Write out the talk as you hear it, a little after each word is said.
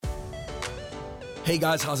Hey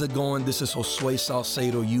guys, how's it going? This is Josue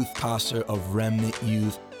Salcedo, youth pastor of Remnant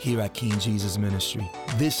Youth here at King Jesus Ministry.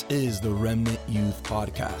 This is the Remnant Youth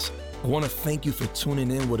Podcast. I want to thank you for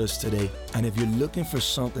tuning in with us today. And if you're looking for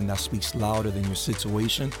something that speaks louder than your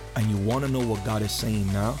situation and you want to know what God is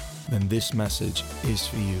saying now, then this message is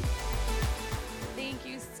for you. Thank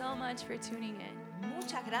you so much for tuning in.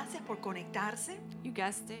 Muchas gracias por conectarse. You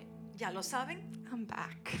guessed it. Ya lo saben, I'm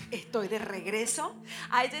back. estoy de regreso.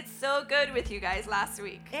 I did so good with you guys last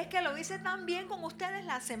week Es que lo hice tan bien con ustedes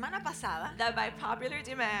la semana pasada that by popular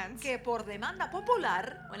demand, que por demanda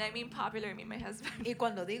popular, when I mean popular, I mean my husband, y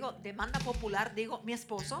cuando digo demanda popular, digo mi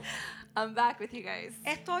esposo, I'm back with you guys.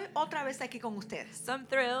 estoy otra vez aquí con ustedes. So I'm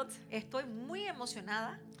thrilled. Estoy muy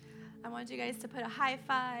emocionada. I want you guys to put a high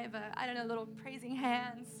five, I don't know, little praising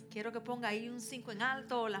hands. Quiero que ponga ahí un 5 en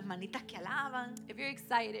alto, las manitas que alaban. If you're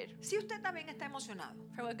excited Si usted también está emocionado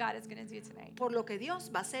for what God is going to do tonight. por lo que Dios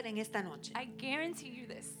va a hacer en esta noche, I guarantee you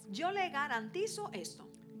this. yo le garantizo esto.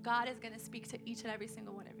 God is going to speak to each and every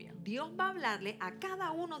single one of you. Dios va a hablarle a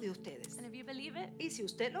cada uno de ustedes. And if you believe it, Y si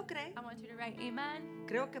usted lo cree, I want you to write amen.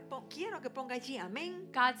 quiero que ponga allí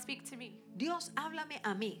amén. God, speak to me. Dios, háblame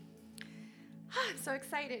a mí. I'm so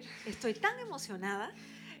excited. Estoy tan emocionada.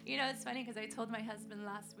 You know, it's funny because I told my husband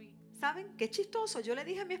last week ¿Saben qué chistoso? Yo le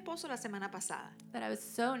dije a mi esposo la semana pasada that I was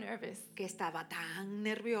so nervous. que estaba tan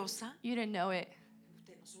nerviosa. You didn't know it.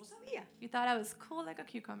 Usted no se lo sabía. You thought I was cool like a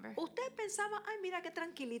cucumber. Usted pensaba, ay, mira qué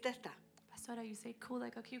tranquilita está. Pastora, you say cool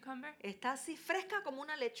like a cucumber? Está así fresca como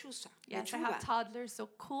una lechuza. Yes, I Lechuga. have toddlers, so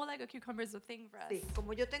cool like a cucumber is a thing for us. Sí,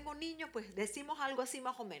 como yo tengo niños, pues decimos algo así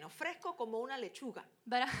más o menos. Fresco como una lechuga.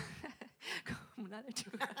 But como una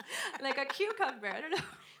lechuga. Like a cucumber, I don't know.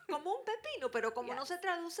 Como un pepino, pero como no se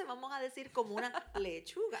traduce, vamos a decir como una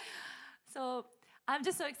lechuga. So I'm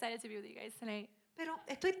just so excited to be with you guys tonight. Pero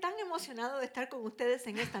estoy tan emocionado de estar con ustedes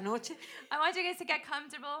en esta noche. I want you guys to get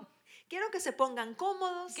comfortable. Quiero que se pongan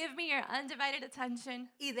cómodos Give me your undivided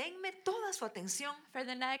attention y denme toda su atención for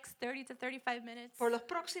the next 30 to 35 minutes. por los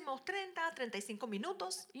próximos 30 a 35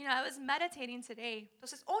 minutos. You know, I was meditating today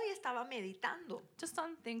Entonces, hoy estaba meditando. just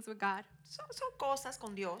on things with God. Son cosas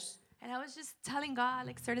con Dios. And I was just telling God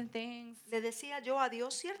like certain things. Le decía yo a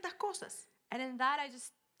Dios ciertas cosas. And in that,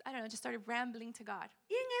 I don't know, just started rambling to God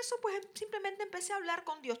Y en eso, pues, simplemente empecé a hablar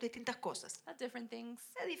con Dios de distintas cosas. about different things.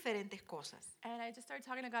 De diferentes cosas. And I just started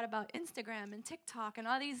talking to God about Instagram and TikTok and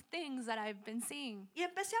all these things that I've been seeing. Y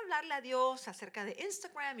empecé a hablarle a Dios acerca de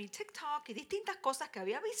Instagram y TikTok y distintas cosas que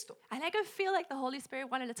había visto. And I could feel like the Holy Spirit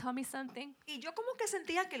wanted to tell me something, Y yo como que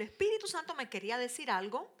sentía que el Espíritu Santo me quería decir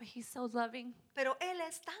algo, but He's so loving pero Él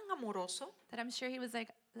es tan amoroso that I'm sure He was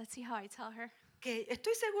like, let's see how I tell her. que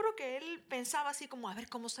estoy seguro que Él pensaba así como, a ver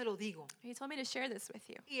cómo se lo digo. He told me to share this with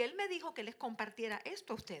you Y Él me dijo que les compartiera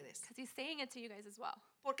esto a ustedes, because He's saying it to you guys as well.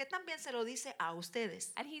 porque también se lo dice a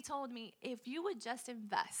ustedes. And He told me, if you would just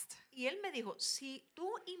invest Y Él me dijo, si tú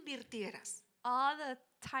invirtieras all the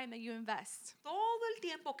time that you invest todo el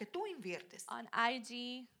tiempo que tú inviertes on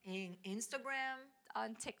IG, en Instagram,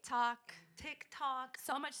 on TikTok, TikTok,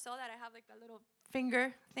 so much so that I have like a little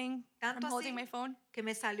finger thing Tanto from holding así my phone. que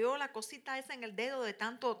me salió la cosita esa en el dedo de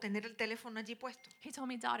tanto tener el teléfono allí puesto. He told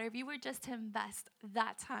me, daughter, if you were just to invest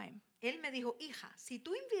that time, Él me dijo, hija, si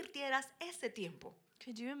tú invirtieras ese tiempo,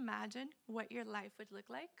 could you imagine what your life would look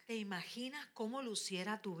like? ¿te imaginas cómo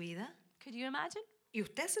luciera tu vida? Could you imagine? ¿Y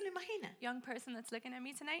usted se lo imagina? Young person that's looking at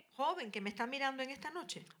me tonight, Joven que me está mirando en esta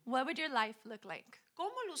noche, what would your life look like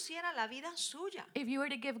 ¿cómo luciera la vida suya? if you were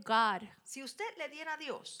to give God, Si usted le diera a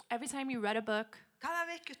Dios, every time you read a book cada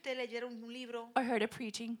vez que usted leyera un libro or heard a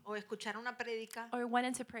preaching o escuchara una prédica or went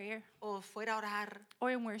into prayer o fuera a orar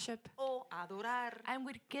or in worship, o a adorar and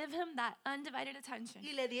would give Him that undivided attention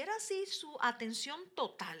y le diera así su atención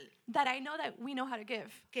total, that I know that we know how to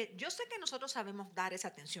give que yo sé que nosotros sabemos dar esa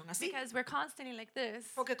atención así, because we're constantly like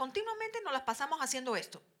this porque continuamente nos las pasamos haciendo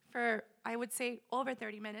esto. for, I would say, over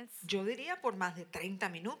 30 minutes Yo diría por más de 30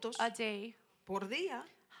 minutos a day. por día.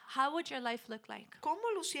 How would your life look like?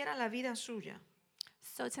 ¿Cómo luciera la vida suya?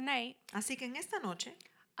 So tonight, Así que en esta noche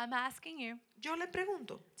I'm asking you yo le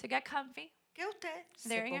pregunto to get comfy, que usted se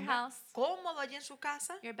There in your ponga house. cómodo allí en su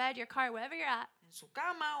casa, your bed, your car, wherever you're at, en su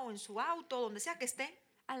cama o en su auto, donde sea que esté,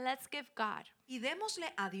 and let's give God, y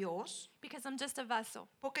démosle a Dios, because I'm just a vessel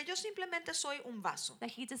porque yo simplemente soy un vaso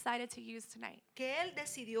that He decided to use tonight. que Él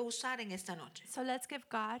decidió usar en esta noche. So let's give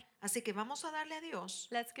God, Así que vamos a darle a Dios,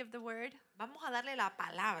 let's give the Word vamos a darle la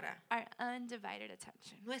palabra, our undivided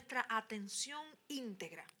attention. nuestra atención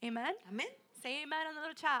íntegra. Amen? Amén. Say amen on the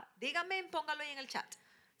little chat. Dígame, póngalo ahí en el chat.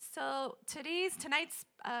 So tonight's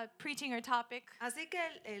preaching or topic Así que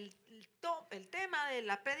el tema de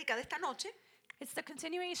la prédica de esta noche It's the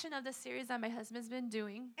continuation of the series that my husband's been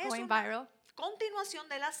doing, Es going una viral, continuación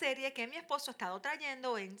de la serie que mi esposo ha estado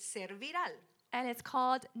trayendo en Ser Viral. and it's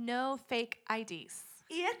called No Fake IDs.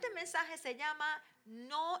 Y este mensaje se llama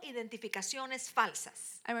No identificaciones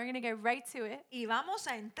falsas. And we're going to get right to it. Y vamos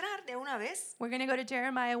a entrar de una vez. We're going to go to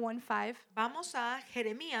Jeremiah 1:5. Vamos a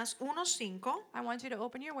Jeremías 1:5. I want you to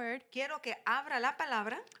open your word. Quiero que abra la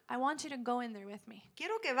palabra. I want you to go in there with me.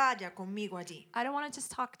 Quiero que vaya conmigo allí. I don't want to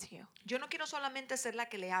just talk to you. Yo no quiero solamente ser la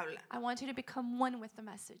que le habla. I want you to become one with the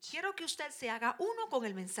message. Quiero que usted se haga uno con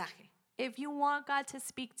el mensaje. If you want God to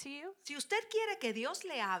speak to you, Si usted quiere que Dios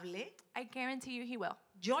le hable, I guarantee you he will.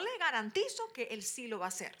 yo le garantizo que él sí lo va a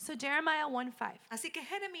hacer. So Jeremiah 1:5. Así que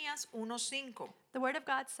Jeremías 1:5 The word of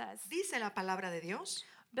God says, dice la palabra de Dios.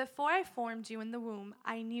 "Before I formed you in the womb,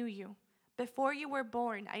 I knew you. Before you were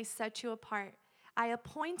born, I set you apart. I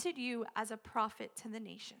appointed you as a prophet to the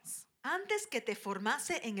nations." Antes que te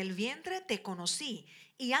formase en el vientre te conocí,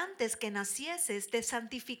 y antes que nacieses te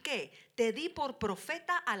santifiqué, te di por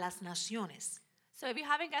profeta a las naciones. So if you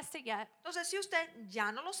haven't guessed it yet, Entonces, si usted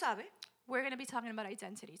ya no lo sabe, we're going to be talking about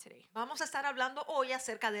identity today. vamos a estar hablando hoy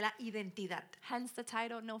acerca de la identidad. Hence the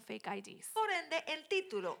title, No Fake IDs. Por ende, el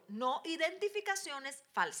título, No identificaciones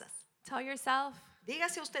falsas. Tell yourself,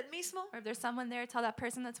 Dígase a usted mismo, or if there's someone there, tell that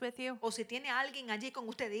person that's with you, o si tiene a alguien allí con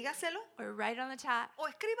usted, dígaselo, or write it on the chat, o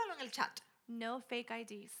escríbalo en el chat. no fake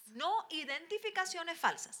IDs. No identificaciones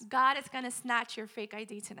falsas. God is going to snatch your fake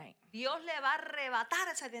ID tonight. Dios le va a arrebatar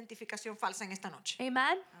esa identificación falsa en esta noche.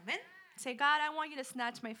 Amen? Amén. Say, God, I want you to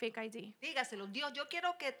snatch my fake ID. Dígaselo, Dios, yo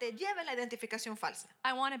quiero que te lleve la identificación falsa.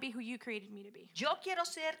 I want to be who you created me to be. Yo quiero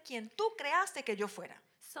ser quien tú creaste que yo fuera.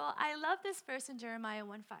 So I love this verse in Jeremiah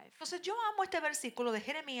 1:5. Entonces yo amo este versículo de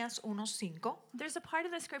Jeremías 1:5 There's a part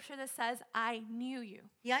of the scripture that says, I knew you.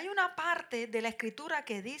 y hay una parte de la escritura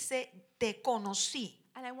que dice te conocí.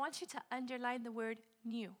 And I want you to underline the word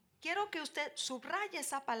knew. Quiero que usted subraye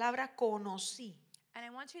esa palabra conocí And I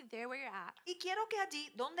want you there where you're at, y quiero que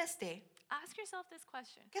allí donde esté ask yourself this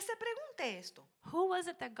question. que se pregunte esto. Who was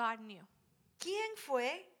it that God knew? ¿Quién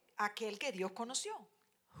fue aquel que Dios conoció?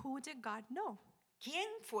 Who did God know? ¿Quién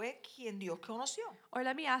fue quien Dios conoció? Or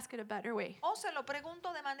let me ask it a better way. O se lo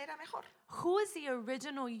pregunto de manera mejor. Who is the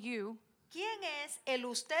original you ¿Quién es el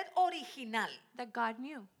usted original? that God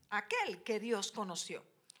knew? Aquel que Dios conoció.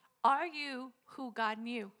 Are you who God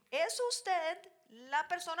knew ¿Es usted la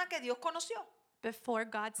persona que Dios conoció? before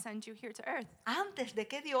God sent you here to earth? Antes de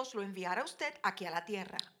que Dios lo enviara a usted aquí a la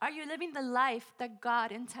tierra. Are you living the life that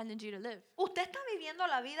God intended you to live? ¿Usted está viviendo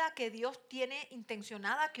la vida que Dios tiene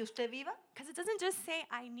intencionada que usted viva? Because it doesn't just say,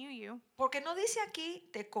 I knew you. Porque no dice aquí,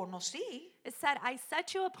 te conocí. It said, I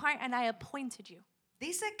set you apart and I appointed you.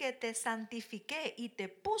 Dice que te santifiqué y te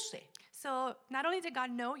puse. So not only did God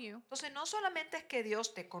know you, Entonces no solamente es que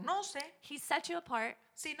Dios te conoce, He set you apart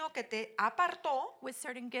sino que te apartó with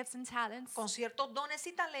certain gifts and talents con ciertos dones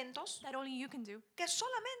y talentos that only you can do. que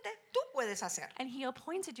solamente tú puedes hacer. And He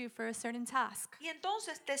appointed you for a certain task, Y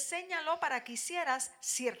entonces te señaló para que hicieras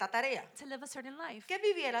cierta tarea, to live a certain life. que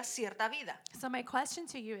vivieras cierta vida. So my question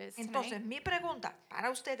to you is Entonces tonight, mi pregunta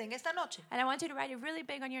para usted en esta noche, and I want you to write it really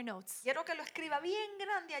big on your notes. quiero que lo escriba bien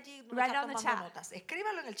grande allí donde Write it está on the tomando chat. notas.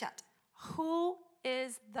 Escríbalo en el chat. Who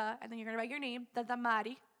is the, and then you're going to write your name, the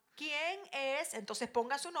Damari ¿Quién es? Entonces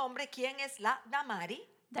ponga su nombre. ¿Quién es la Damari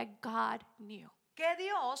that God knew? que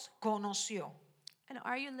Dios conoció? And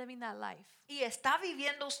are you living that life? ¿Y está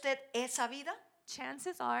viviendo usted esa vida?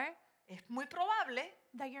 Chances are Es muy probable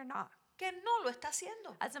that you're not. que no lo está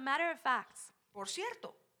haciendo. As a matter of fact, Por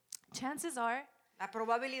cierto, chances are la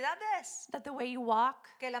probabilidad es that the way you walk,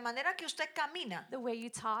 que la manera que usted camina, the way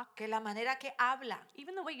you talk, que la manera que habla,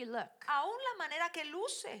 even the way you look, aún la manera que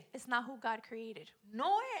luce, is not who God created.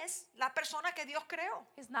 no es la persona que Dios creó.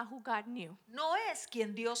 It's not who God knew. No es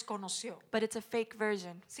quien Dios conoció, But it's a fake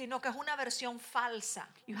version. sino que es una versión falsa.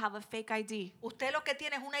 You have a fake ID Usted lo que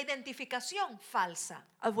tiene es una identificación falsa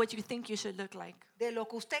of what you think you should look like, de lo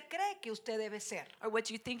que usted cree que usted debe ser, or what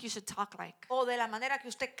you think you should talk like, o de la manera que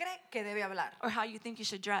usted cree que debe hablar, or how you think you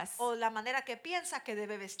should dress, o la manera que piensa que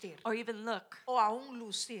debe vestir, or even look, o aún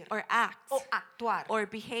lucir, or act, o actuar, or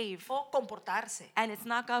behave. o comportarse. And it's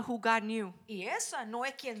not God who God knew. Y esa no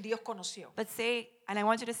es quien Dios conoció. But say, and I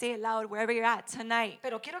want you to say it loud wherever you're at tonight,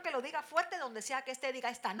 Pero quiero que lo diga fuerte donde sea que esté.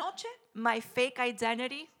 Diga esta noche, my fake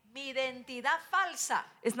identity Mi identidad falsa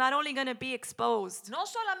is not only going to be exposed no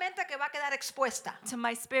solamente que va a quedar expuesta to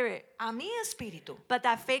my spirit, a mi espíritu, but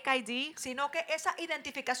that fake ID sino que esa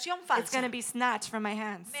identificación is falsa going to be snatched from my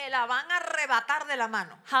hands. me la van a arrebatar de la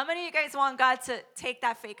mano. How many of you guys want God to take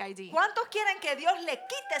that fake ID? ¿Cuántos quieren que Dios le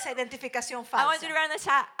quite esa identificación I want falsa? you to write in the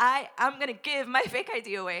chat, I'm going to give my fake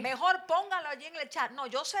ID away. Mejor póngalo allí en el chat. No,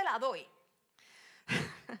 yo se la doy.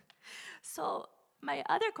 So my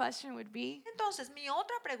other question would be, Entonces, mi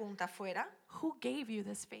otra pregunta fuera, who gave you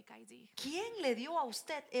this fake ID? ¿quién le dio a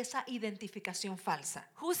usted esa identificación falsa?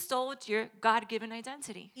 Who stole your God-given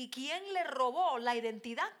identity? ¿Y quién le robó la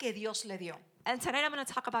identidad que Dios le dio? And tonight I'm going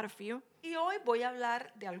to talk about a few. Y hoy voy a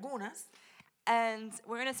hablar de algunas. And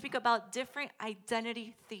we're going to speak about different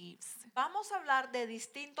identity thieves. Vamos a hablar de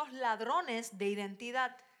distintos ladrones de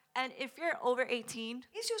identidad. And if you're over 18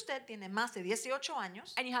 Y si usted tiene más de 18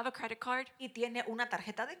 años and you have a credit card, y tiene una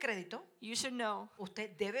tarjeta de crédito, you should know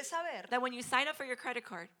usted debe saber that when you sign up for your credit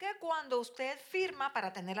card, que cuando usted firma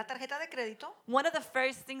para tener la tarjeta de crédito, one of the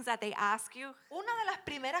first things that they ask you una de las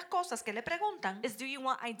primeras cosas que le preguntan is, do you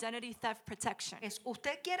want identity theft protection? es,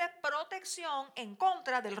 ¿usted quiere protección en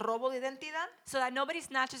contra del robo de identidad? So that nobody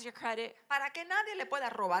snatches your credit Para que nadie le pueda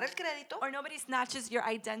robar el crédito, or nobody snatches your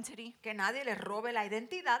identity, que nadie le robe la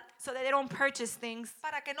identidad, so that they don't purchase things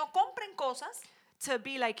para que no compren cosas to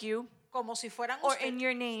be like you como si fueran or usted, in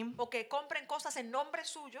your name. o que compren cosas en nombre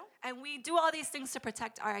suyo. And we do all these things to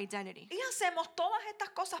protect our identity, Y hacemos todas estas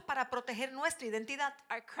cosas para proteger nuestra identidad,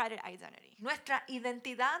 our credit identity. nuestra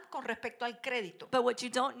identidad con respecto al crédito. But what you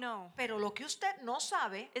don't know Pero lo que usted no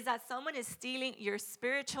sabe is that someone is stealing your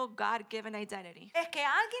spiritual God-given identity. es que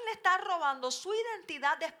alguien le está robando su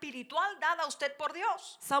identidad espiritual dada a usted por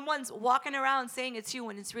Dios. Someone's walking around saying it's you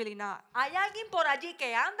when it's really not, Hay alguien por allí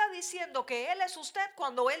que anda diciendo que él es usted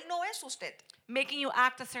cuando él no es usted, making you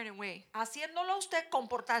act a certain way, haciéndolo a usted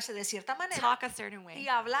comportarse de cierta manera talk a certain way, y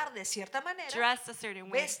hablar de cierta manera, dress a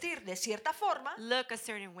certain way, vestir de cierta forma, look a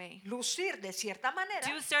certain way, lucir de cierta manera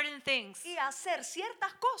do certain things. y hacer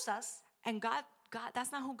ciertas cosas, And God,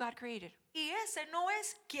 that's not who God created. y ese no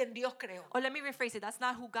es quien Dios creó. Or let me rephrase it, that's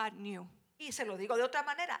not who God knew. Y se lo digo de otra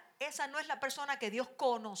manera, esa no es la persona que Dios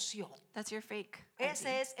conoció. That's your fake ID.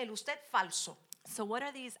 Ese es el usted falso. So what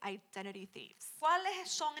are these identity thieves? ¿Cuáles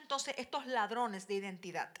son entonces estos ladrones de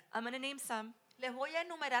identidad? I'm going to name some. Les voy a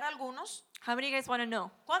enumerar algunos. How many of you guys want to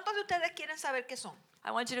know? ¿Cuántos de ustedes quieren saber qué son? I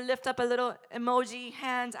want you to lift up a little emoji,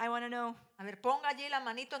 hand, I want to know. A ver, ponga allí la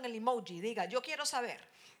manito en el emoji. Diga, yo quiero saber.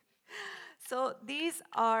 So these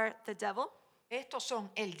are the devil, Estos son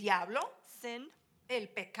el diablo, sin, el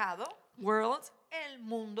pecado, world, el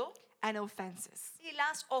mundo and offenses. y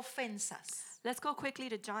las ofensas. Let's go quickly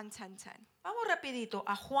to John 10:10. Vamos rapidito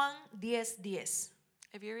a Juan 10:10.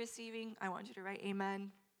 If you're receiving, I want you to write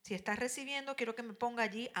amen. Si estás recibiendo, quiero que me ponga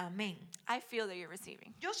allí amén. I feel that you're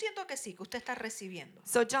receiving. Yo siento que sí, que usted está recibiendo.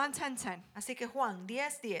 So John 10:10. Así que Juan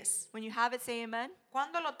 10:10. When you have it, say amen.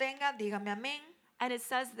 Cuando lo tenga, dígame amén. And it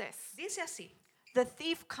says this. Dice así. The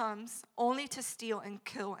thief comes only to steal and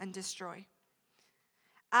kill and destroy.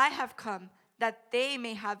 I have come that they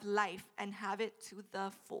may have life and have it to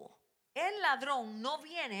the full. El ladrón no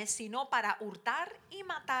viene sino para hurtar y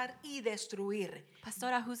matar y destruir.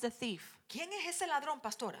 Pastora, who's the thief? ¿Quién es ese ladrón,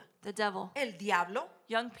 pastora? The devil. El diablo.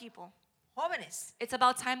 Young people. Jóvenes, It's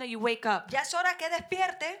about time that you wake up ya es hora que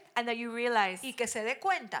despierte and that you realize y que se dé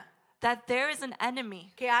cuenta that there is an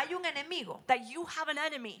enemy, que hay un enemigo, that you have an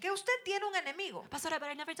enemy. que usted tiene un enemigo. Pastora, but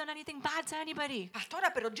I've never done anything bad to anybody.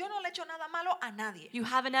 Pastora, pero yo no le he hecho nada malo a nadie. You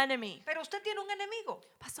have an enemy. Pero usted tiene un enemigo.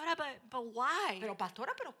 Pastora, but why? Pero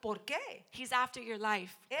pastora, ¿pero por qué? He's after your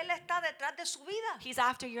life. Él está detrás de su vida. He's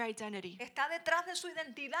after your identity. Está detrás de su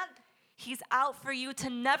identidad. He's out for you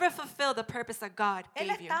to never fulfill the purpose that God Él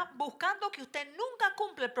gave you. está buscando que usted nunca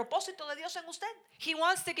cumple el propósito de Dios en usted. He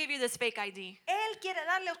wants to give you this fake ID Él quiere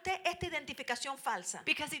darle a usted esta identificación falsa.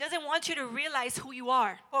 because he doesn't want you to realize who you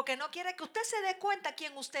are. Porque no quiere que usted se dé cuenta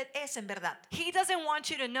quién usted es en verdad. He doesn't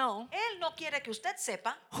want you to know Él no quiere que usted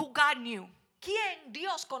sepa who God knew. quién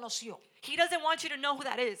Dios conoció. He doesn't want you to know who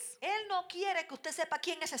that is. Él no quiere que usted sepa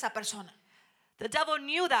quién es esa persona. The devil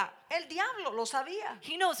knew that. El diablo lo sabía.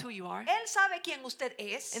 He knows who you are. Él sabe quién usted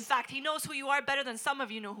es. In fact, he knows who you are better than some of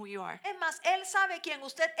you know who you are. Es más, él sabe quién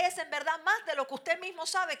usted es en verdad más de lo que usted mismo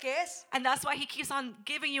sabe que es. And that's why he keeps on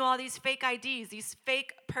giving you all these fake IDs, these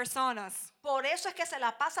fake personas. Por eso es que se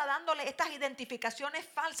la pasa dándole estas identificaciones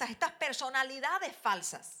falsas, estas personalidades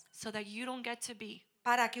falsas, So that you don't get to be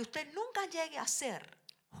para que usted nunca llegue a ser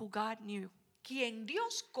who God knew. quien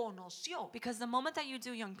Dios conoció. Because the moment that you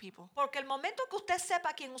do, young people, Porque el momento que usted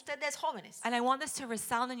sepa quién usted es, jóvenes, and I want this to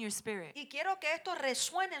resound in your spirit, y quiero que esto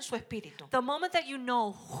resuene en su espíritu. the moment that you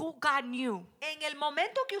know who God knew, En el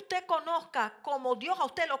momento que usted conozca como Dios a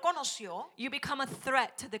usted lo conoció, you become a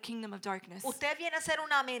threat to the kingdom of darkness. usted viene a ser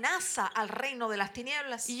una amenaza al reino de las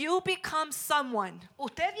tinieblas. You become someone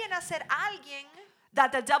Usted viene a ser alguien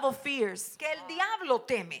that the devil fears. que el diablo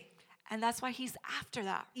teme. And that's why he's after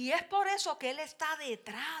that. Y es por eso que él está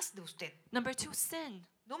detrás de usted. Number 2, sin.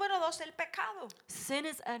 Número 2, el pecado. Sin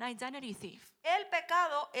is an identity thief. El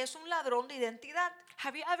pecado es un ladrón de identidad.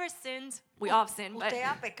 Have you ever sinned? We all have sinned, Usted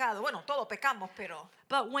ha pecado. Bueno, todos pecamos, pero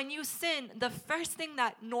but when you sin, the first thing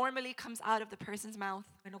that normally comes out of the person's mouth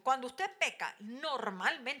bueno, cuando usted peca,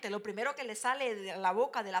 normalmente lo primero que le sale de la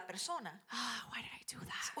boca de la persona, why did I do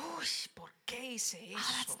that? uy, ¿por qué hice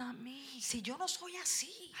That's eso? not me. Si yo no soy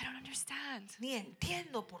así, I don't understand. ni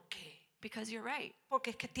entiendo por qué. Because you're right.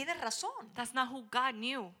 Porque es que tienes razón. That's not who God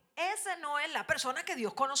knew. Esa no es la persona que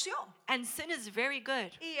Dios conoció. And sin is very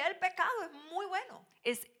good. Y el pecado es muy bueno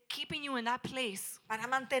It's keeping you in that place para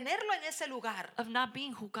mantenerlo en ese lugar of not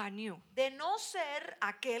being who God knew. de no ser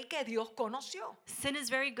aquel que Dios conoció. Sin is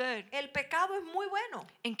very good El pecado es muy bueno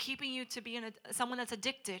in keeping you to be someone that's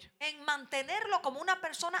addicted, en mantenerlo como una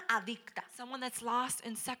persona adicta, someone that's lost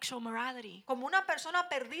in sexual morality. como una persona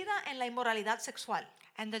perdida en la inmoralidad sexual.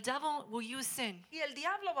 And the devil will use sin Y el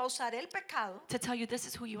diablo va a usar el pecado to tell you this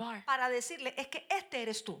is who you are. para decirle, es que este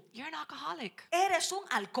eres tú. You're an alcoholic. Eres un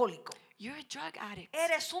alcohólico. You're a drug addict.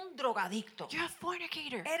 Eres un drogadicto. You're a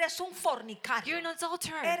fornicator. Eres un fornicario. You're an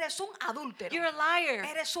adulterer. Eres un adúltero. You're a liar.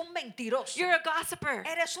 Eres un mentiroso. You're a gossiper.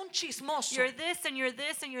 Eres un chismoso. You're this and you're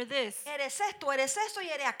this and you're this. Eres esto, eres eso y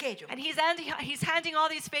eres aquello. And he's handing all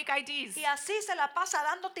these fake IDs. Y así se la pasa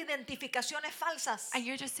dándote identificaciones falsas. And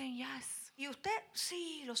you're just saying, yes, Y usted,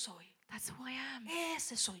 sí, lo soy. that's who I am.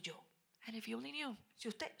 Ese soy yo. And if you only knew Si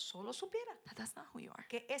usted solo supiera that that's not who you are.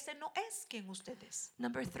 que ese no es quien usted es.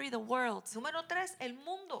 Number 3, the world. Número 3, el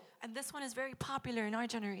mundo. And this one is very popular in our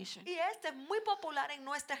generation. Y este es muy popular en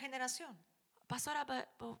nuestra generación. Pastora,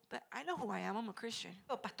 but I know who I am. I'm a Christian.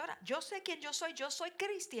 Pero, pastora, yo sé quién yo soy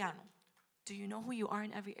cristiano. Do you know who you are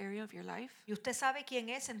in every area of your life? ¿Y usted sabe quién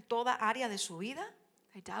es en toda área de su vida?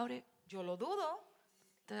 I doubt it. Yo lo dudo.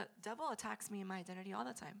 The devil attacks me in my identity all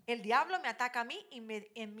the time. El diablo me ataca a mí y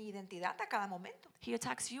en mi identidad a cada momento. He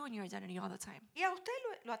attacks you in your identity all the time. Y a usted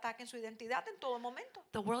lo ataca en su identidad en todo momento.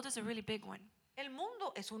 The world is a really big one. El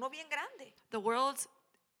mundo es uno bien grande. The world,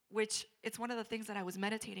 which it's one of the things that I was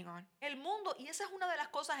meditating on. El mundo, y esa es una de las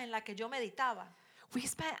cosas en las que yo meditaba. We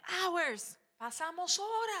spent hours Pasamos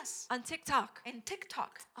horas on TikTok. en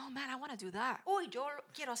TikTok. Oh man, I want to do that. Uy, yo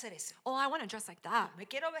quiero hacer eso. Oh, I want to dress like that. Me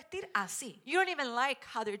quiero vestir así. You don't even like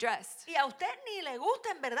how they're dressed. Y a usted ni le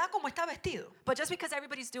gusta en verdad cómo está vestido. But just because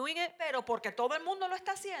everybody's doing it, Pero porque todo el mundo lo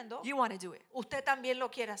está haciendo, you want to do it. usted también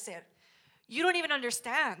lo quiere hacer. You don't even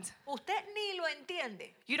understand. Usted ni lo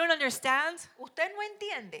entiende. You don't understand Usted no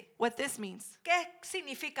entiende what this means. qué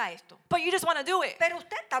significa esto. But you just want to do it Pero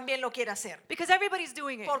usted también lo quiere hacer. because everybody's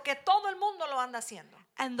doing it. Porque todo el mundo lo anda haciendo.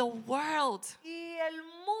 And the world Y el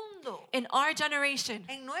mundo in our generation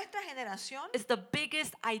en nuestra generación is the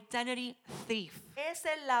biggest identity thief. es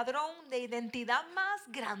el ladrón de identidad más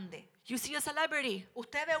grande. You see a celebrity,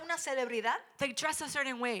 Usted ve una celebridad they dress a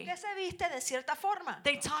certain way, que se viste de cierta forma,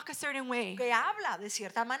 they talk a certain way, que habla de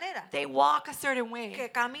cierta manera, they walk a certain way,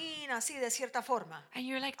 que camina así de cierta forma. and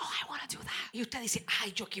you're like, oh, I want to do that. Y usted dice,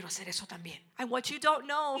 ay, yo quiero hacer eso también. And what you don't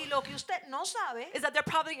know Y lo que usted no sabe is that they're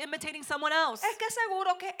probably imitating someone else. es que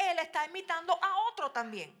seguro que él está imitando a otro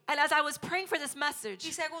también. And as I was praying for this Y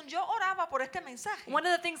message, según yo oraba por este mensaje, one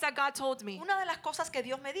of the things that God told me, una de las cosas que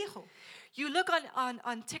Dios me dijo, you look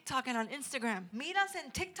on TikTok and on Instagram miras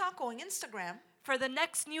en TikTok o en Instagram for the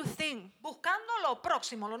next new thing, buscando lo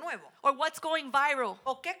próximo, lo nuevo, or what's going viral,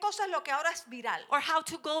 o qué cosa es lo que ahora es viral, or how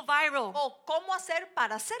to go viral, o cómo hacer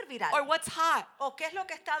para ser viral, or what's hot, o qué es lo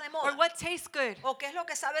que está de or moda, what tastes good. o qué es lo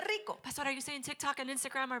que sabe rico. Pastor, are you saying TikTok and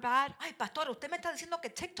Instagram are bad? Ay, pastor, usted me está diciendo que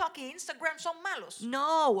TikTok y Instagram son malos.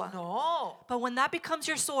 No. No. But when that becomes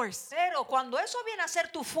your source Pero cuando eso viene a ser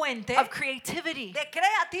tu fuente of creativity, de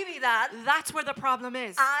creatividad, that's where the problem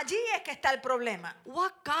is. allí es que está el problema.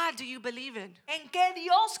 What God do you believe in? ¿En qué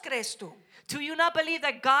Dios crees tú? Do you not believe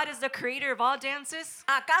that God is the creator of all dances?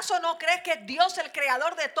 ¿Acaso no crees que Dios es el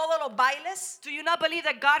creador de todos los bailes? Do you not believe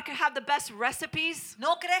that God could have the best recipes?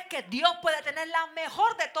 ¿No crees que Dios puede tener la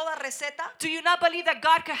mejor de todas recetas? Do you not believe that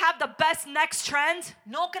God could have the best next trend?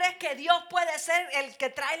 ¿No crees que Dios puede ser el que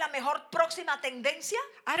trae la mejor próxima tendencia?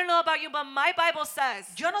 I don't know about you, but my Bible says,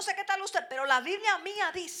 Yo no sé qué tal usted, pero la Biblia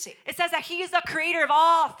mía dice, it says that He is the creator of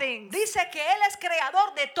all things. dice que Él es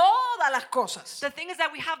creador de todas las cosas. The thing is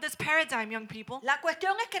that we have this paradigm, young people, La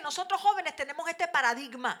cuestión es que nosotros jóvenes tenemos este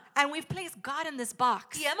paradigma and we've placed God in this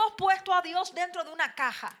box. y hemos puesto a Dios dentro de una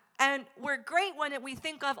caja. And we're great when we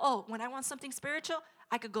think of, oh, when I want something spiritual,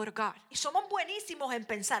 I could go to God. Y somos buenísimos en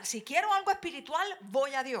pensar, si quiero algo espiritual,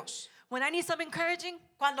 voy a Dios. When I need something encouraging,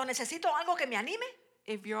 Cuando necesito algo que me anime,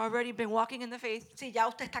 if you've already been walking in the faith, si ya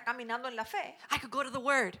usted está caminando en la fe, I could go to the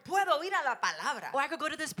Word, puedo ir a la palabra or I could go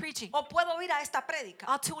to this preaching. o puedo ir a esta prédica.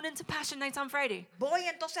 I'll tune into Passion Nights on Friday, Voy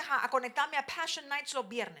entonces a conectarme a Passion Nights los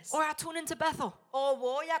viernes or I'll tune into Bethel. o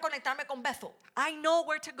voy a conectarme con Bethel. I know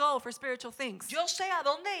where to go for spiritual things. Yo sé a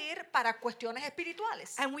dónde ir para cuestiones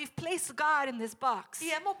espirituales. And we've placed God in this box Y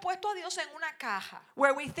hemos puesto a Dios en una caja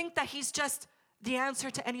where we think that He's just the answer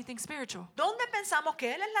to anything spiritual. donde pensamos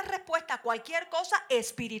que Él es la respuesta a cualquier cosa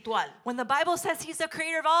espiritual. When the Bible says He's the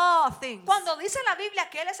creator of all things, Cuando dice la Biblia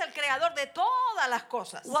que Él es el creador de todas las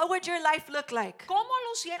cosas, what would your life look like? ¿cómo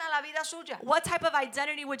luciera la vida suya? What type of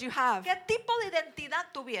identity would you have? ¿Qué tipo de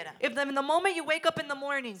identidad tuviera? If in the moment you wake up in the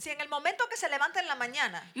morning, Si en el momento que se levanta en la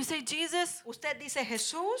mañana, you say, Jesus, usted dice,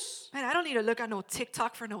 Jesús, man, I don't need to look at no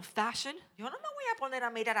TikTok for no fashion. yo no me voy a poner a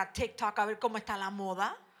mirar a TikTok a ver cómo está la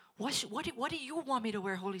moda. What do you want me to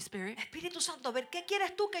wear, Holy Spirit? Espíritu Santo, a ver, ¿qué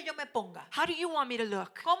quieres tú que yo me ponga? How do you want me to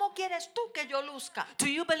look? ¿Cómo quieres tú que yo luzca? Do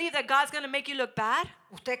you believe that God's going to make you look bad?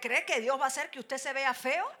 ¿Usted cree que Dios va a hacer que usted se vea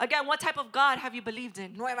feo? Again, what type of God have you believed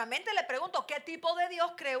in? Nuevamente le pregunto, ¿qué tipo de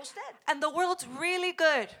Dios cree usted? And the world's really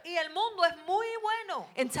good Y el mundo es muy bueno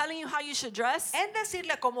in telling you how you should dress, en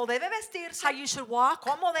decirle cómo debe vestirse, how you should walk,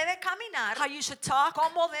 cómo debe caminar, how you should talk,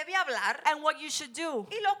 cómo debe hablar and what you should do.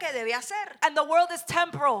 y lo que debe hacer. And the world is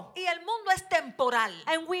temporal. Y el mundo es temporal.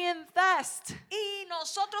 And we invest Y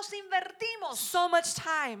nosotros invertimos so much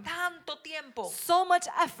time, tanto tiempo, so much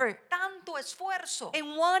effort tanto esfuerzo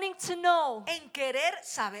in wanting to know en querer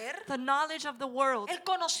saber the knowledge of the world, el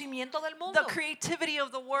conocimiento del the mundo, creativity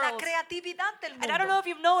of the la world. creatividad del And I don't know mundo. if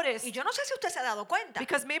you've noticed, Y yo no sé si usted se ha dado cuenta,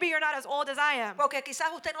 because maybe you're not as old as I am, porque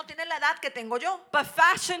quizás usted no tiene la edad que tengo yo. but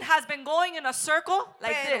fashion has been going in a circle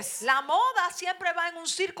like Pero this. la moda siempre va en un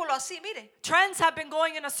círculo así, mire. Trends have been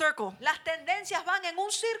going in a circle. Las tendencias van en un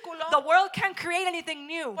círculo The world can't create anything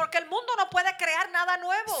new, porque el mundo no puede crear nada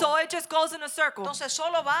nuevo. so it just goes in a circle. Entonces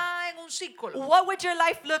solo va en un círculo. What would your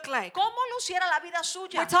life look like? ¿Cómo luciera la vida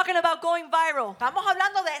suya? We're talking about going viral. Estamos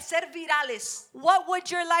hablando de ser virales. What would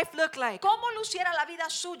your life look like ¿Cómo luciera la vida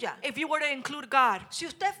suya if you were to include God si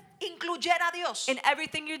usted incluyera a Dios in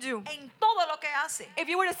everything you do? en todo lo que hace? If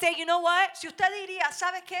you were to say, you know what? Si usted diría,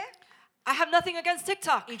 ¿sabe qué? I have nothing against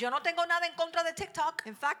TikTok. Y yo no tengo nada en contra de TikTok.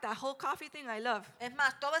 In fact, that whole coffee thing I love. Es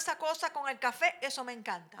más, toda esa cosa con el café, eso me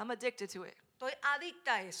encanta. I'm addicted to it. Estoy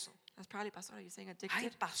adicta a eso. That's probably Pastora, you saying Ay,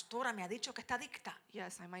 addicted? pastora, me ha dicho que está adicta.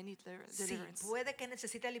 Yes, I might need Sí, deliverance. puede que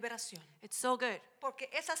necesite liberación. It's so good. Porque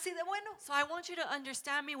es así de bueno. So I want you to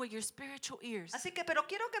understand me with your spiritual ears. Así que, pero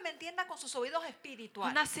quiero que me entienda con sus oídos I'm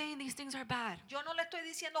espirituales. not saying these things are bad, Yo no le estoy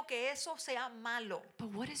diciendo que eso sea malo, but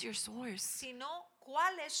what is your source? sino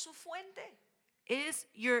cuál es su fuente. Is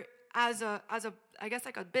your as a I guess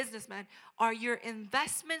like a businessman, are your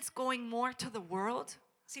investments going more to the world?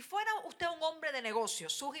 Si fuera usted un hombre de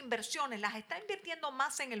negocios, sus inversiones las está invirtiendo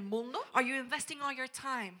más en el mundo, Are you investing all your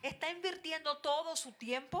time, está invirtiendo todo su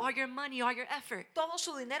tiempo, all your money, all your effort todo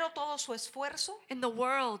su dinero, todo su esfuerzo in the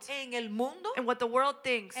world en el mundo, and what the world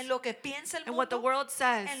thinks en lo que piensa el and what the mundo, world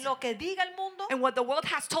says en lo que diga el mundo, and what the world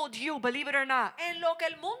has told you, believe it or not, en lo que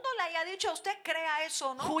el mundo le haya dicho a usted, crea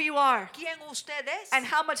eso o no, who you are quién usted es and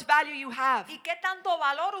how much value you have? y qué tanto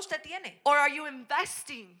valor usted tiene. Or are you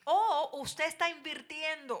investing O usted está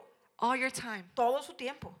invirtiendo all your time, todo su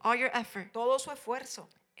tiempo, all your effort todo su esfuerzo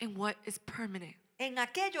in what is permanent en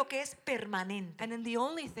aquello que es permanente and in the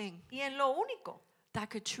only thing y en lo único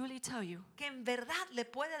that could truly tell you que en verdad le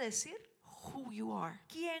puede decir who you are?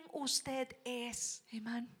 quién usted es?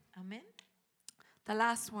 Amen. Amén. The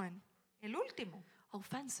last one, El último,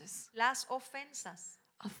 offenses. las ofensas.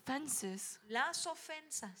 Offenses Las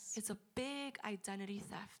ofensas. is a big identity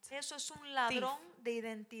theft. Eso es un ladrón de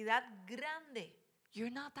identidad grande. You're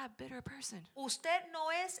not that bitter person, Usted no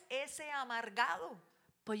es ese amargado,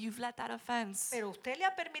 But you've let that offense Pero usted le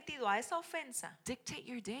ha permitido a esa ofensa dictate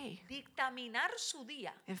your day. dictaminar su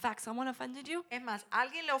día. In fact, someone offended you, Es más,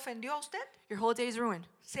 alguien le ofendió a usted, your whole day's ruined.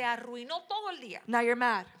 se arruinó todo el día. Now you're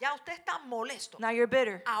mad. Ya usted está molesto. Now you're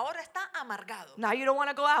bitter. Ahora está amargado. Now you don't want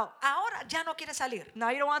to go out. Ahora ya no quiere salir.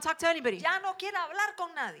 Now you don't want to talk to anybody. Ya no quiere hablar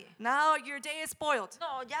con nadie. Now your day is spoiled.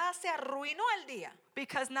 No, ya se arruinó el día.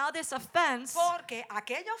 Because now this offense Porque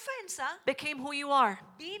aquella ofensa became who you are.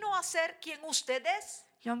 vino a ser quien usted es.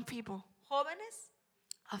 Young people, Jóvenes,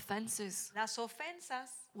 offenses las ofensas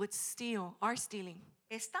would steal, are stealing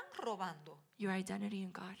están robando your identity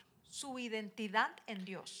in God. su identidad en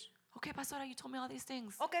Dios. Okay, Pastora, you told me all these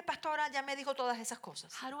things. Ok, pastora, ya me dijo todas esas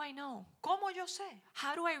cosas. How do I know? ¿Cómo yo sé?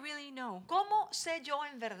 How do I really know? ¿Cómo sé yo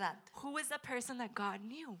en verdad? Who is the person that God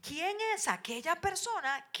knew? ¿Quién es aquella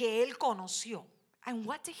persona que Él conoció? And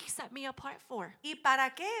what did He set me apart for? ¿Y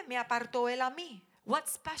para qué me apartó Él a mí? What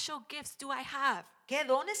special gifts do I have? ¿Qué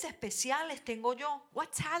dones especiales tengo yo?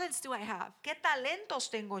 What talents do I have? ¿Qué talentos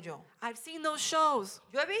tengo yo? I've seen those shows.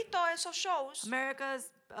 Yo he visto esos shows, America's,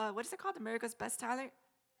 what is it called? America's Best Talent?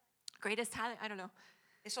 Greatest Talent? I don't know.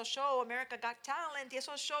 esos shows, America Got Talent y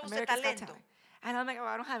esos shows de America's Got talento. Talent. And I'm like, oh,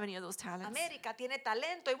 I don't have any of those talents. América tiene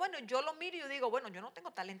talento y bueno, yo lo miro y digo, bueno, yo no tengo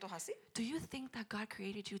talentos así. Do you think that God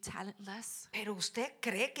created you talentless? Pero ¿usted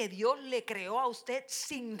cree que Dios le creó a usted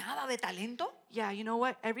sin nada de talento? Yeah, you know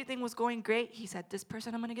what? Everything was going great. He said, this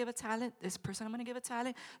person I'm going to give a talent. This person I'm going to give a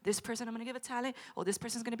talent. This person I'm going to give a talent. Oh, this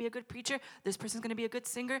person's going to be a good preacher. This person's going to be a good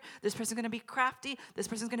singer. This person's going to be crafty. This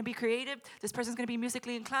person's going to be creative. This person's going to be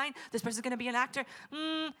musically inclined. This person's going to be an actor.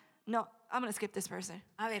 No, I'm going to skip this person.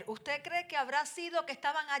 A ver, ¿usted cree que habrá sido que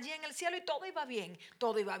estaban allí en el cielo y todo iba bien?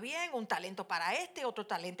 Todo iba bien, un talento para este, otro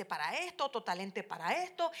talento para esto, otro talento para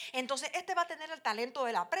esto. Entonces, este va a tener el talento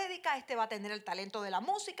de la prédica, este va a tener el talento de la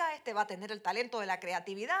música, este va a tener el talento de la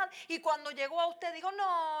creatividad. Y cuando llegó a usted, dijo,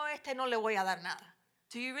 no, este no le voy a dar nada.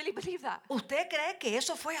 Do you really believe that? ¿Usted cree que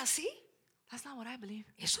eso fue así? That's not what I believe.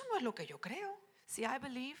 Eso no es lo que yo creo. See, I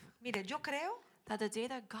believe Mire, yo creo that the day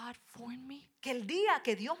that God formed me, que el día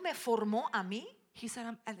que Dios me formó a mí, He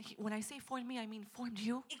said, when I say formed me, I mean formed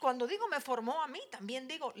you. y cuando digo me formó a mí, también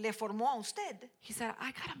digo le formó a usted. He said,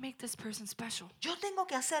 I got to make this person special. Yo tengo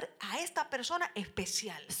que hacer a esta persona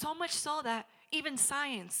especial. So much so that even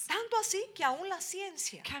science Tanto así que aún la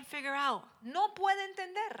ciencia can't figure out no puede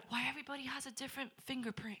entender why everybody has a different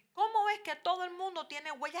fingerprint. cómo es que todo el mundo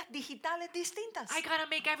tiene huellas digitales distintas. I got to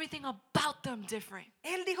make everything about them different.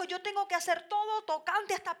 Él dijo, yo tengo que hacer todo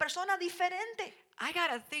tocante a esta persona diferente. I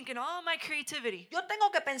got to think in all my creativity Yo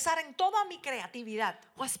tengo que pensar en toda mi creatividad.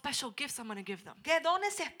 what special gifts I'm going to give them. ¿Qué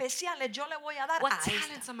dones especiales yo le voy a dar What a talents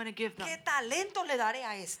esta? I'm going to give them ¿Qué talentos le daré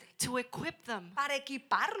a este? to equip them Para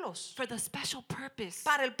equiparlos. for the special purpose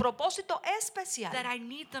Para el propósito especial that I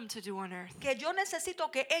need them to do on earth. que yo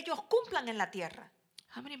necesito que ellos cumplan en la tierra.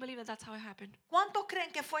 How many believe that that's how it happened? ¿Cuántos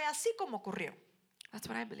creen que fue así como ocurrió? That's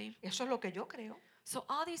what I believe. Eso es lo que yo creo. So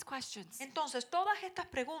all these questions, Entonces, todas estas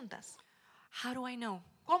preguntas, how do I know?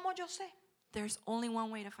 ¿cómo yo sé? There's only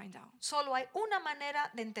one way to find out, Solo hay una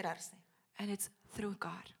manera de enterarse and it's through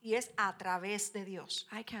God. y es a través de Dios.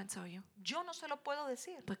 I can't tell you, Yo no se lo puedo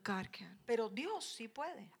decir, but God can. pero Dios sí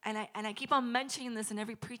puede. And I keep on mentioning this in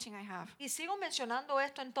every preaching I have. Y sigo mencionando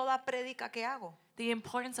esto en toda prédica que hago. The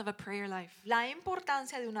importance of a prayer life. La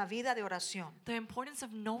importancia de una vida de oración. The importance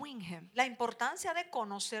of knowing Him. La importancia de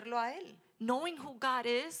conocerlo a Él. Knowing who God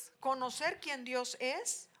is Conocer quién Dios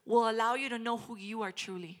es will allow you to know who you are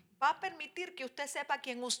truly. va a permitir que usted sepa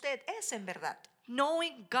quién usted es en verdad.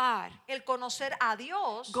 Knowing God, El conocer a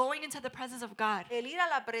Dios, going into the presence of God, el ir a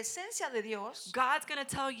la presencia de Dios, God's going to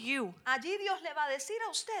tell you, allí Dios le va a decir a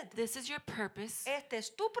usted, this is your purpose. este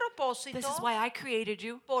es tu propósito, This is why I created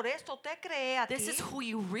you. por esto te creé a ti, This is who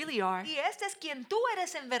you really are. y este es quien tú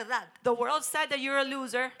eres en verdad. The world said that you're a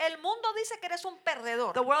loser. El mundo dice que eres un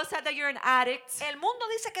perdedor. The world said that you're an addict. El mundo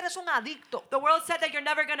dice que eres un adicto. The world said that you're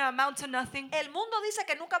never going to amount to nothing. El mundo dice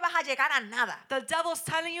que nunca vas a llegar a nada. The devil's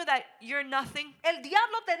telling you that you're nothing. El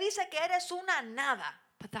diablo te dice que eres una nada.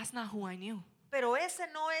 But that's not who I knew. Pero ese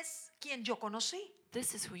no es quien yo conocí.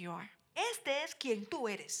 This is who you are. Este es quien tú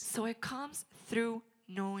eres. So it comes through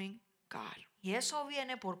knowing God. Y eso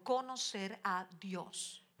viene por conocer a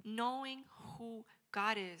Dios. Knowing who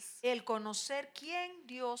God is El conocer quién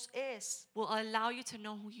Dios es will allow you to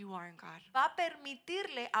know who you are in God. va a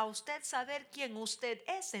permitirle a usted saber quién usted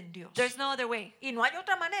es en Dios. There's no other way. Y no hay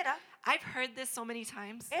otra manera. I've heard this so many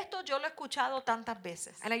times. Esto yo lo he escuchado tantas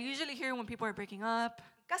veces. And I usually hear when people are breaking up,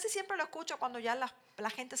 Casi siempre lo escucho cuando ya la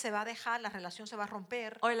gente se va a dejar, la relación se va a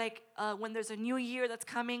romper. or like when there's a new year that's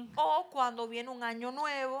coming, O cuando viene un año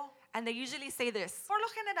nuevo. And they usually say this: Por lo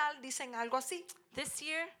general dicen algo así. this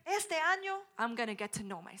year, Este año I'm going to get to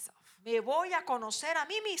know myself. me voy a conocer a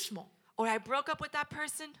mí mismo. Or I broke up with that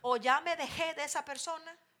person O ya me dejé de esa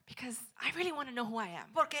persona. because I really want to know who I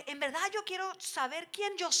am. Porque en verdad yo quiero saber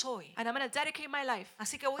quién yo soy. And I'm going to dedicate my life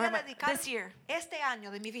Así que voy a dedicar this year este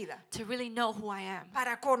año de mi vida to really know who I am.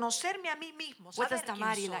 para conocerme a mí mismo. What does Saber quién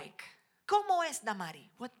Damari soy. like? ¿Cómo es Damari?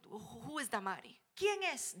 Who is Damari? ¿Quién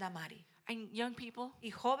es Damari? And young people,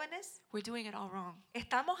 Y jóvenes, we're doing it all wrong.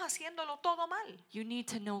 estamos haciéndolo todo mal. You need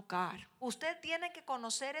to know God. Usted tiene que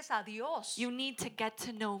conocer es a Dios. You need to get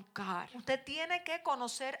to know God. Usted tiene que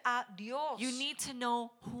conocer a Dios. You need to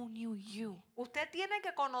know who knew you. Usted tiene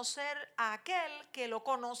que conocer a aquel que lo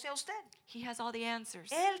conoce a usted. He has all the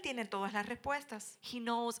answers. Él tiene todas las respuestas. He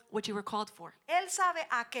knows what you were called for. Él sabe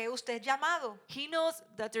a qué usted es llamado. He knows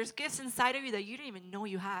that there's gifts inside of you that you didn't even know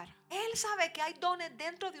you had. Él sabe que hay dones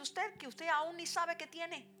dentro de usted que usted aún ni sabe que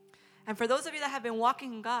tiene. And for those of you that have been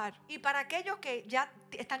walking in God, Y para aquellos que ya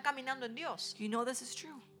están caminando en Dios, you know this is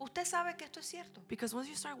true. usted sabe que esto es cierto. Because once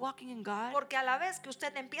you start walking in God, Porque a la vez que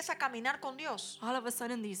usted empieza a caminar con Dios, all of a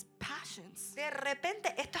sudden these passions de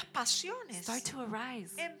repente estas pasiones start to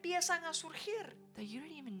arise empiezan a surgir that you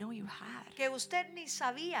didn't even know you had. que usted ni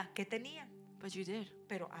sabía que tenía. But you did.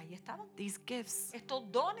 Pero ahí estaban. These gifts,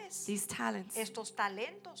 Estos dones, these talents. estos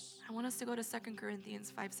talentos. I want us to go to 2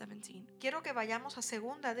 Corinthians 5:17. Quiero que vayamos a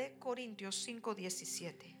 2 de Corintios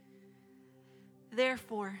 5:17.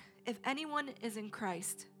 Therefore, if anyone is in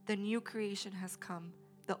Christ, the new creation has come.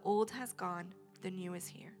 The old has gone, the new is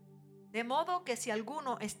here. De modo que si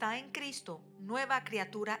alguno está en Cristo, nueva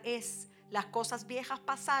criatura es. Las cosas viejas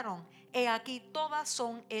pasaron, he aquí todas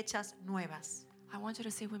son hechas nuevas. I want you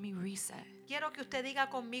to say with me, reset. Quiero que usted diga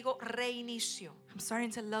conmigo reinicio. I'm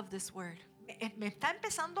starting to love this word. Me está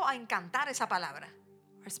empezando a encantar esa palabra.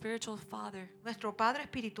 Our spiritual father Nuestro Padre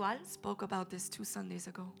Espiritual spoke about this 2 Sundays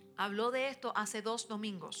ago, habló de esto hace 2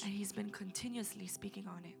 domingos and he's been continuously speaking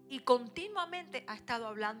on it. y continuamente ha estado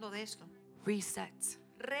hablando de esto. Reset.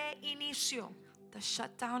 Reinicio. The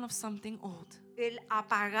shutdown of something old El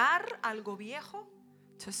apagar algo viejo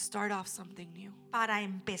to start off something new. para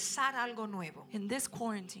empezar algo nuevo. In this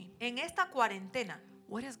quarantine, En esta cuarentena,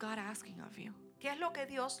 what is God asking of you? ¿qué es lo que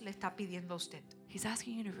Dios le está pidiendo a usted? He's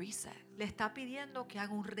asking you to reset. Le está pidiendo que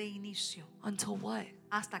haga un reinicio. Until what?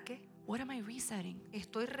 ¿Hasta qué? What am I resetting?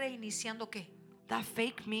 ¿Estoy reiniciando qué? That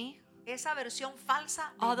fake me? Esa versión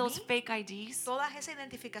falsa All de those mí, fake IDs? todas esas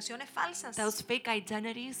identificaciones falsas, Those fake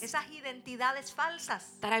identities esas identidades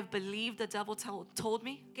falsas that I've believed the devil told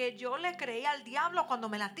me? que yo le creí al diablo cuando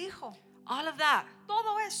me las dijo. All of that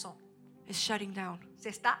Todo eso is shutting down. se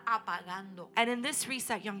está apagando. And in this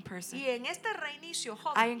reset, young person, Y en este reinicio, I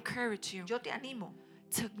joven, encourage you yo te animo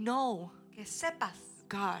to know que sepas,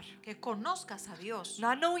 God. que conozcas a Dios.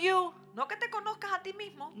 Not know you, No que te conozcas a ti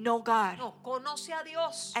mismo, know God. no, conoce a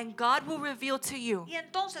Dios. And God will reveal to you Y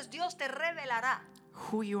entonces Dios te revelará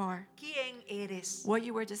who you are, quién eres, what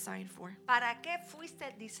you were designed for. para qué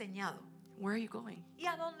fuiste diseñado Where are you going? y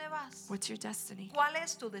a dónde vas. What's your destiny? ¿Cuál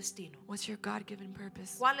es tu destino? What's your God-given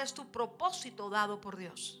purpose? ¿Cuál es tu propósito dado por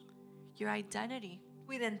Dios? Your identity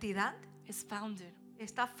Tu identidad is founded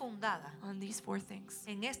está fundada on these 4 things.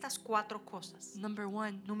 en estas 4 cosas. Number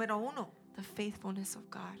 1, Número 1, the faithfulness of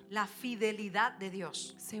God. la fidelidad de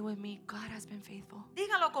Dios. Say with me, God has been faithful.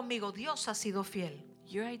 Dígalo conmigo, Dios ha sido fiel.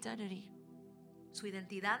 Your identity Su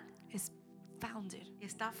identidad is founded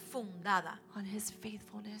está fundada on His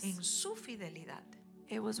faithfulness. en su fidelidad.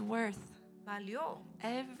 It was worth Valió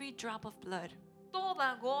every drop of blood.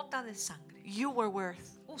 toda gota de sangre. You were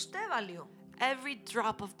worth Usted valió every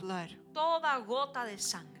drop of blood toda gota de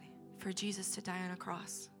sangre. for Jesus to die on a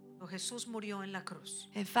cross. Cuando Jesús murió en la cruz.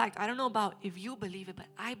 In fact, I don't know about if you believe it, but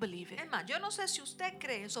I believe it. Es más, yo no sé si usted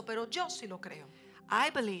cree eso, pero yo sí lo creo. I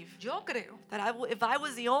believe Yo creo that if I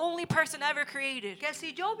was the only person ever created, que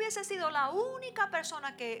si yo hubiese sido la única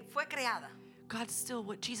persona que fue creada,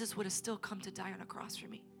 Jesus would have still come to die on a cross for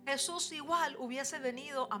me. Jesús igual hubiese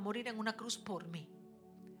venido a morir en una cruz por mí.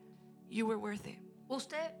 You were worth it.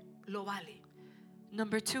 Usted lo vale.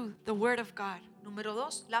 Number 2, the Word of God. Número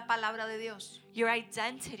 2, la palabra de Dios. Your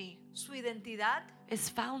identity Su identidad is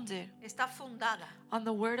founded está fundada on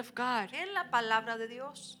the Word of God. en la palabra de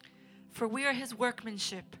Dios. For we are His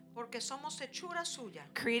workmanship, Porque somos hechura suya,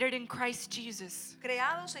 created in Christ Jesus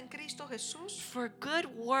creados en Cristo Jesús for good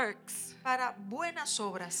works, para buenas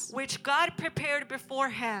obras, which God prepared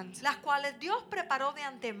beforehand, las cuales Dios preparó de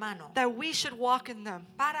antemano that we should walk in them.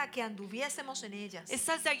 para que anduviésemos en ellas. It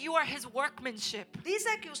says that you are His workmanship.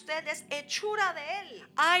 Dice que usted es hechura de Él.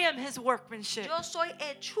 I am His workmanship. Yo soy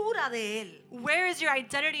hechura de Él. Where is your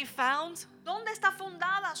identity found? ¿Dónde está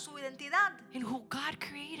fundada su identidad? In who God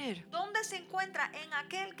created. ¿Dónde se encuentra? En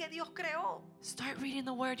aquel que Dios creó. Start reading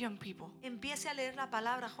the Word, young people. Empiece a leer la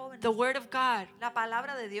palabra, jóvenes. The Word of God La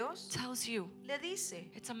palabra de Dios tells you le dice,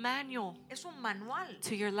 it's a manual es un manual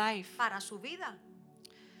to your life. para su vida.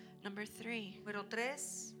 Number 3, Número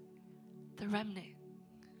 3, the remnant.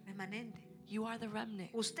 remanente. You are the remnant.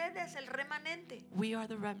 Usted es el remanente. We are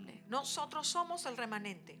the remnant. Nosotros somos el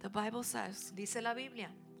remanente. The Bible says Dice la Biblia,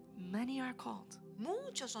 many are called,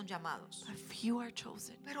 muchos son llamados, but few are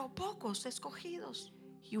chosen. pero pocos escogidos.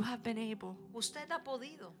 You have been able Usted ha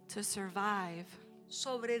podido to survive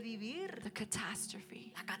sobrevivir the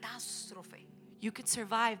catastrophe. la catástrofe. You could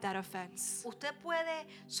survive that offense. Usted puede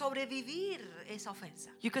sobrevivir esa ofensa.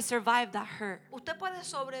 You could survive that hurt. Usted puede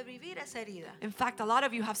sobrevivir esa herida. In fact, a lot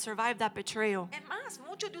of you have survived that betrayal, Es más,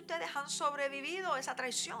 muchos de ustedes han sobrevivido esa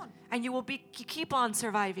traición. and you will keep on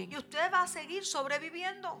surviving Y usted va a seguir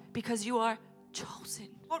sobreviviendo because you are chosen.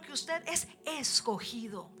 porque usted es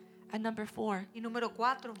escogido. And number 4, Y número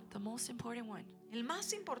 4, the most important one, el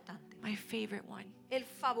más importante, my favorite one. el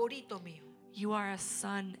favorito mío. You are a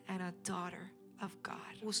son and a daughter of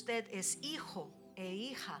God. Usted es hijo e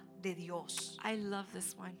hija de Dios. I love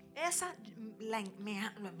this one. Esa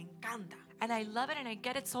me encanta. And I love it and I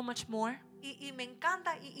get it so much more Y me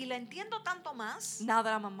encanta y la entiendo tanto más now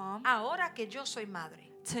that I'm a mom. ahora que yo soy madre.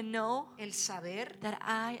 To know El saber that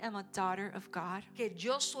I am a daughter of God. que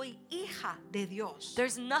yo soy hija de Dios.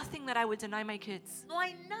 There's nothing that I would deny my kids. No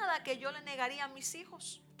hay nada que yo le negaría a mis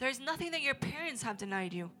hijos. There's nothing that your parents have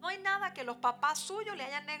denied you. No hay nada que los papás suyos le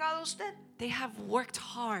hayan negado a usted. They have worked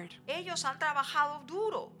hard Ellos han trabajado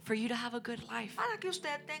duro for you to have a good life, para que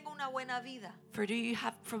usted tenga una buena vida, for you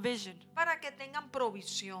have provision. para que tengan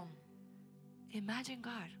provisión. Imagine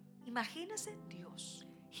God. Imagínese Dios.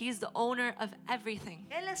 He's the owner of everything.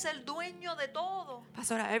 Él es el dueño de todo.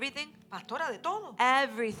 Pastora, everything? Pastora, de todo.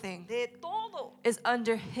 Everything De todo. is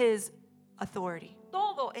under His authority.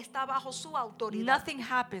 Todo está bajo su autoridad. Nothing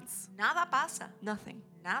happens. Nada pasa. Nothing.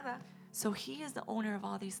 Nada. So He is the owner of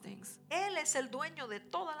all these things. Él es el dueño de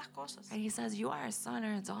todas las cosas. And He says, you are a son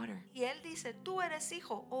or a daughter. Y Él dice, tú eres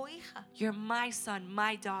hijo o hija. You're my son,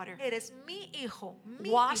 my daughter. Eres mi hijo, mi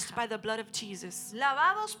Washed hija. by the blood of Jesus.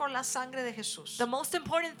 Lavados por la sangre de Jesús. The most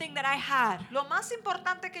important thing that I had, Lo más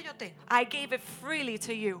importante que yo tengo, I gave it freely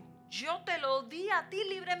to you. yo te lo di a ti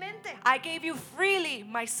libremente. I gave you freely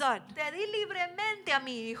my son, Te di libremente a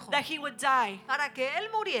mi hijo that he would die. para que él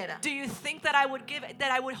muriera. Do you think that I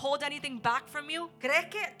would hold anything back from you? ¿Crees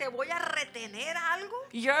que te voy a retener algo?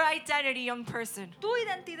 Your identity, young person, Tu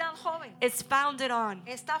identidad, joven, is founded on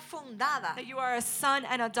está fundada that you are a son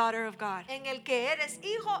and a daughter of God. en el que eres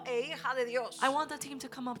hijo e hija de Dios. I want the team to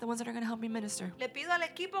come up, the ones that are going to help me minister. Le pido al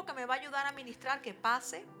equipo que me va a ayudar a ministrar que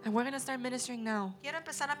pase. And we're going to start ministering now. Quiero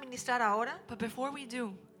empezar a ministrar ahora. But before we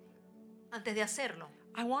do, Antes de hacerlo,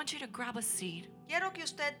 I want you to grab a seed quiero que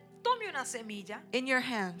usted tome una semilla in your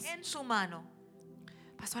hands. en su mano.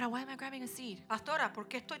 Pastora, why am I grabbing a seed? Pastora, ¿por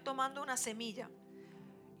qué estoy tomando una semilla?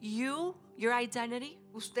 Your identity,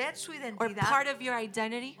 Usted, su or identidad part of your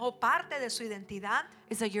identity, o parte de su identidad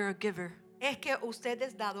is that you're a giver. es que usted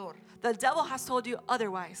es dador. The devil has told you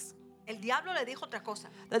otherwise. El diablo le dijo otra cosa.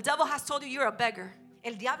 The devil has told you you're a beggar.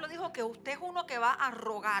 El diablo dijo que usted es uno que va a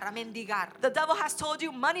rogar, a mendigar. The devil has told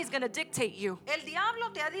you money's going to dictate you. El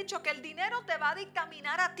diablo te ha dicho que el dinero te va a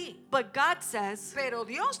dictaminar a ti. But God says, Pero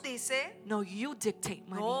Dios dice, no, you dictate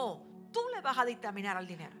money. no, tú le vas a dictaminar al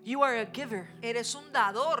dinero. You are a giver. Eres un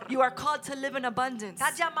dador. You are called to live in abundance.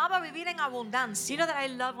 Estás llamado a vivir en You abundancia. know that I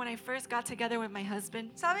love when I first got together with my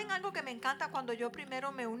husband? ¿Saben algo que me encanta cuando yo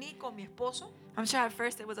primero me uní con mi esposo? I'm sure at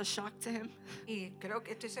first it was a shock to him. Y creo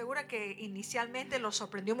que estoy segura que inicialmente lo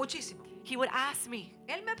sorprendió muchísimo. He would ask me,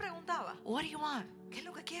 Él me preguntaba, what do you want? ¿qué es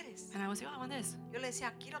lo que quieres? And I would say, oh, I want this. Yo le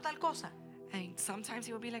decía, quiero tal cosa. And sometimes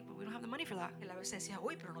he would be like, but we don't have the money for that. Él a veces decía,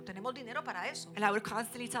 uy, pero no tenemos dinero para eso. And I would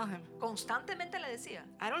constantly tell him, Constantemente le decía,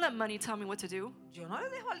 I don't let money tell me what to do. yo no le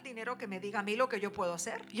dejo al dinero que me diga a mí lo que yo puedo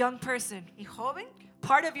hacer. Young person, Y joven,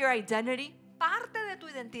 part of your identity Parte de tu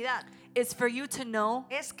identidad is for you to know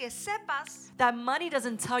es que sepas that money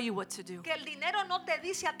doesn't tell you what to do. que el dinero no te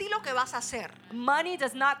dice a ti lo que vas a hacer. Money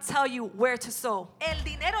does not tell you where to sow. El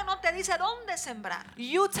dinero no te dice dónde sembrar.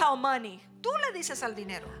 You tell money, Tú le dices al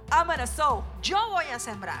dinero, I'm gonna sow. yo voy a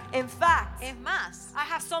sembrar. In fact, Es más, I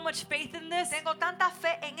have so much faith in this tengo tanta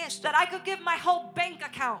fe en esto that I could give my whole bank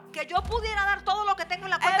account que yo pudiera dar todo lo que tengo en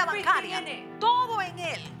la cuenta Everything bancaria, in it. todo en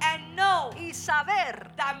él, and know y saber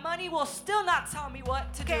that money will still not tell me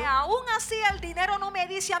what to do. que aún así el dinero no me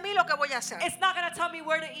dice a mí lo que voy a hacer. It's not gonna tell me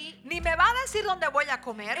where to eat. Ni me va a decir dónde voy a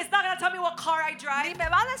comer, It's not gonna tell me what car I ni drive. me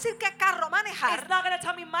va a decir qué carro It's manejar, not gonna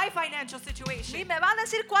tell me my financial ni situation. me va a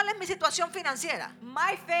decir cuál es mi situación financiera.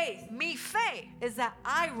 My faith Mi fe is that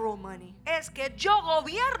I rule money. es que yo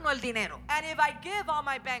gobierno el dinero. And if I give all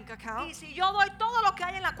my bank Y account, si yo doy todo lo que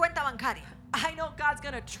hay en la cuenta bancaria, I know God's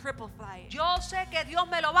gonna triplify it. yo sé que Dios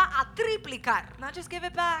me lo va a triplicar. Not just give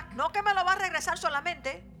it back, No que me lo va a regresar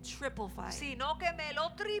solamente, triplify it. sino que me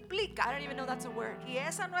lo I triplica. don't even know that's a word. Y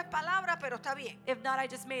esa no es palabra, pero está bien. If not, I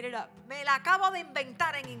just made it up. Me la acabo de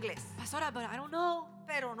inventar en inglés. Pastora, but I don't know.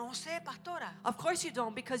 Pero no sé, pastora. Of course you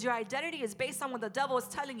don't, because your identity is based on what the devil is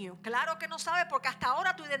telling you. Claro que no sabe porque hasta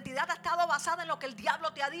ahora tu identidad ha estado basada en lo que el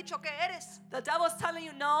diablo te ha dicho que eres. The devil is telling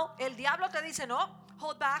you no, El diablo te dice no,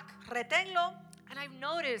 hold back. reténlo. And I've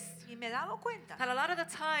noticed Y me he dado cuenta that a lot of the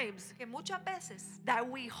times que muchas veces that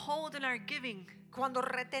we hold in our giving cuando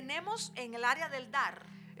retenemos en el área del dar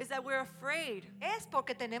is that we're afraid es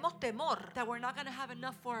porque tenemos temor that we're not going to have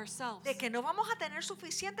enough for ourselves. de que no vamos a tener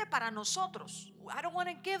suficiente para nosotros. I don't want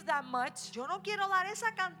to give that much Yo no quiero dar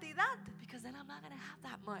esa cantidad because then I'm not going to have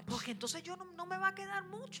that much. porque entonces yo no me va a quedar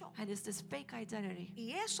mucho. And it's this fake identity.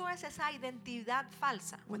 Y eso es esa identidad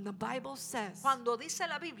falsa. When the Bible says, Cuando dice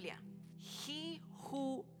la Biblia he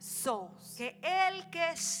who sows, que el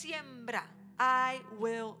que siembra, I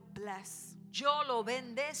will bless. yo lo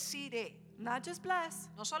bendeciré. Not just bless.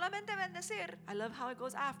 No solamente bendecir, I love how it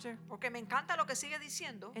goes after. porque me encanta lo que sigue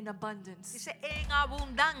diciendo. In abundance. Dice en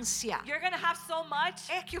abundancia. You're going to have so much.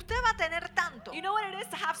 Es que usted va a tener tanto. You know what it is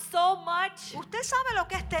to have so much Usted sabe lo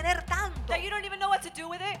que es tener tanto, that you don't even know what to do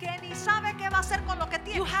with it? que ni sabe qué va a hacer con lo que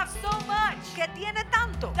You tiene. have so much Que tiene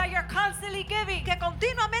tanto, that you're constantly giving. que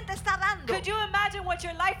continuamente está dando. Could you imagine what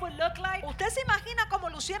your life would look like Usted se imagina cómo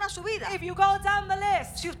luciera su vida. if you go down the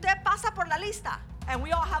list? Si usted pasa por la lista, And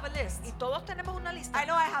we all have a list. y todos tenemos una lista. I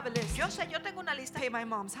know I have a list. Yo sé, yo tengo una lista. Pay my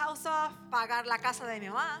mom's house off, Pagar la casa de mi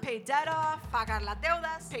mamá, pay debt off, pagar las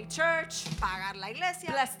deudas, pay church, pagar la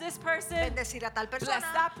iglesia, bless this person. bendecir a tal persona,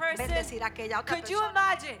 bless that person. bendecir a aquella otra Could you persona.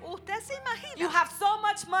 imagine Usted se you imagina have so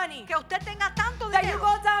much money que usted tenga tanto that you dinero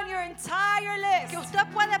go down your entire que list usted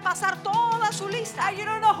puede pasar toda su lista and you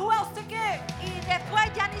don't know who else to give y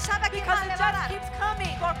después ya ni sabe quién because más it le va a just dar keeps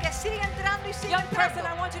coming. porque sigue entrando y sigue Young person,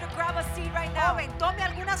 entrando. I want you to grab a seed right now. Joven, tome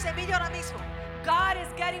alguna semilla ahora mismo. God is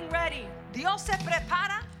getting ready Dios se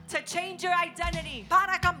prepara to change your identity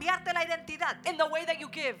para cambiarte la identidad in the way that you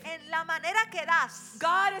give. en la manera que das.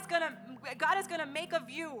 God is gonna make of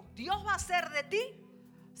you Dios va a hacer de ti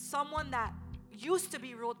someone that used to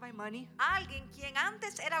be ruled by money, alguien quien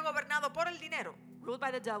antes era gobernado por el dinero, ruled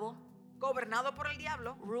by the devil, gobernado por el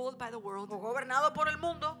diablo ruled by the world, o gobernado por el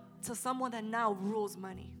mundo, to someone that now rules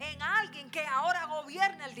money. en alguien que ahora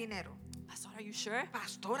gobierna el dinero. Pastor, are you sure?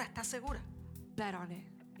 Pastora, ¿estás segura? Bet on it.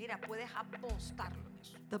 Mira, puedes apostarlo en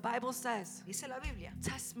eso. The Bible says, Dice la Biblia,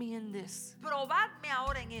 test me in this. probadme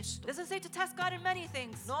ahora en esto. It doesn't say to test God in many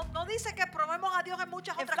things. No dice que probemos a Dios en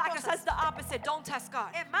muchas In otras fact, it says cosas. the opposite. Don't test God.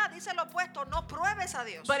 Es más, dice lo opuesto, no pruebes a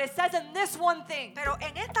Dios. But it says in this one thing, Pero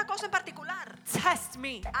en esta cosa en particular, test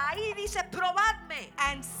me ahí dice probadme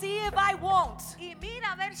and see if I won't y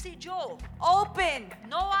mira a ver si yo open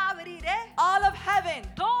no abriré all of heaven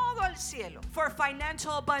todo el cielo for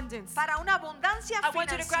financial abundance. para una abundancia I want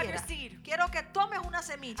you to grab your financiera. seed. Quiero que tomes una And I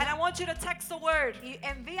semilla want you to text the word y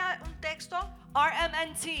envía un texto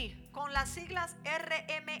RMNT con las siglas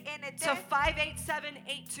RMNT to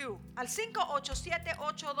 58782. al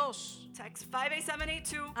 58782. Text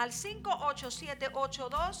 58782. Al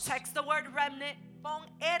 58782 Text the word remnant. pon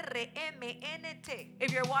RMNT.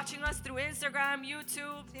 If you're watching us through Instagram,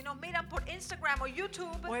 YouTube, Si nos miran por Instagram o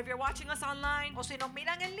YouTube or if you're watching us online, o si nos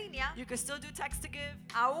miran en línea, you can still do text to give,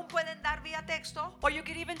 aún pueden dar vía texto or you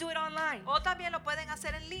could even do it online. o también lo pueden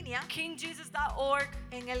hacer en línea KingJesus.org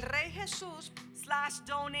en el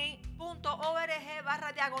reyjesus.org/donate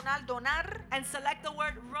 /donate and select the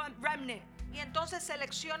word remnant. y entonces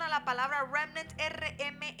selecciona la palabra remnant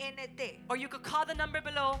RMNT Or you could call the number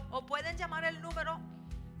below o pueden llamar el número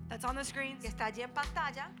that's on the screens. que está allí en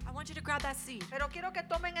pantalla, I want you to grab that seed. pero quiero que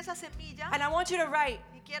tomen esa semilla And I want you to write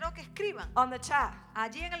y quiero que escriban on the chat.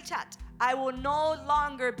 allí en el chat. I will no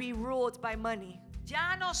longer be ruled by money.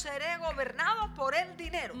 Ya no seré gobernado por el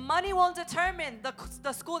dinero. Money won't determine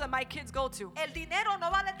the school that my kids go to. El dinero no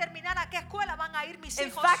va a determinar a qué escuela van a ir mis In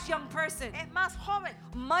hijos. fact, young person, Es más, joven,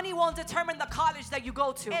 money won't determine the college that you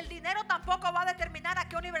go to. el dinero tampoco va a determinar a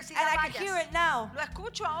qué universidad And I can hear vayas. it now. Lo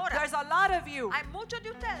escucho ahora. There's a lot of you Hay muchos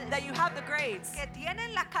de ustedes that you have the grades, que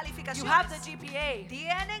tienen las you have the calificaciones, GPA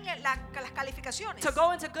tienen las calificaciones to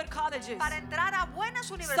go into good colleges. para entrar a buenas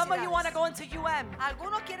Some of you want to universidades. go into UM,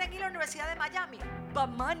 Algunos quieren ir a la Universidad de Miami, but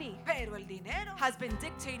money pero el dinero has been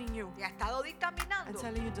dictating you te ha estado and dictaminando,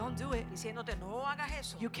 telling you don't do it. diciéndote no hagas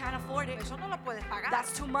eso. You can't afford it. Eso no lo puedes pagar.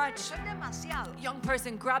 That's too much. Eso es demasiado. Young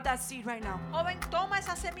person, grab that seed right now. Joven, toma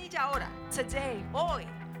esa semilla ahora. Today, Hoy,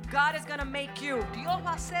 God is going to make you Dios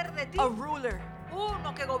va a hacer de ti a ruler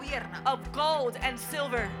uno que gobierna. of gold and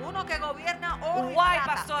silver. Uno que gobierna oro y Why,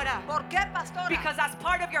 plata. pastora? ¿Por qué, pastora? Because that's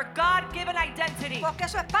part of your God-given identity. Porque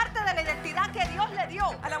eso es parte de la identidad que Dios le dio.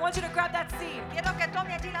 And I want you to grab that seed Quiero que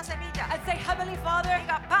tome allí la semilla. and say, Heavenly Father,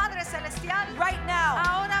 Diga, Padre Celestial, right now,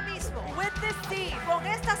 ahora mismo, with this seed con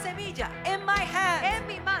esta semilla in my hand, en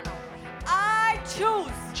mi mano, I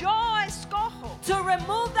choose yo escojo to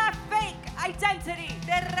remove that fake identity.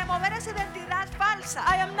 de remover esa identidad falsa.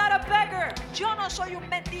 I am not a beggar. Yo no soy un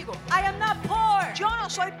mendigo. I am not poor. Yo no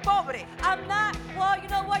soy pobre. I'm not, well, you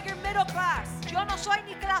know what, you're middle class. Yo no soy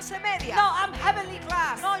ni clase media. No, I'm heavenly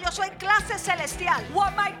class. No, yo soy clase celestial.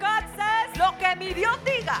 What my God says, Lo que mi Dios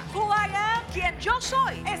diga, who I am, quien yo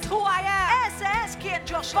soy, is who I am. ese es quien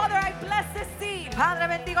yo soy. Father, I bless this seed Padre,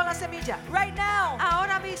 bendigo la semilla. right now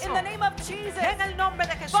Ahora in mismo, the name of Jesus. en el nombre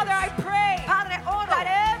de Jesús. Father, I pray Padre, oro that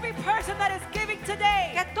every person that is giving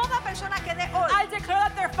today, que toda persona que dé hoy, I declare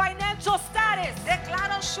that their financial status,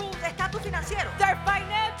 declaro su estatus financiero. their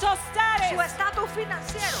financial Su status estatus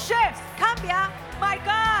financiero shifts. cambia. My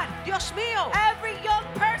God, Dios mío, every young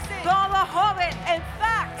person. todo joven. In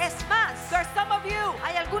fact, Es más, there's some of you,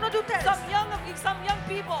 hay algunos de ustedes, some young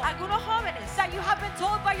people algunos jóvenes that you have been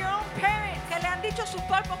told by your own parents. que le han dicho a sus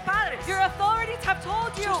propios padres, Your authorities have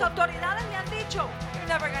told you sus autoridades le han dicho, you're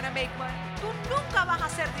never gonna make money. tú nunca vas a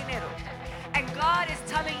hacer dinero. And God is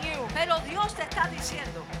telling you Pero Dios te está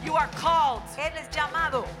diciendo, you are called Él es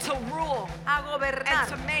llamado to rule a gobernar and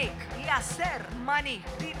to make y hacer money.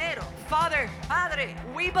 dinero. Father, Padre,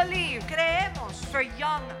 we believe creemos for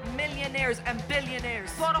young millionaires and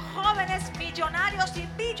billionaires. por jóvenes millonarios y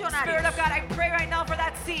Spirit billonarios. of God, I pray right now for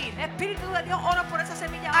that seed. Espíritu de Dios, oro por esa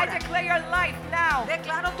semilla I ahora. declare your life now.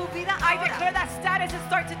 Declaro tu vida I ahora. declare that status will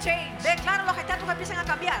start to change. Declaro los estatus que empiecen a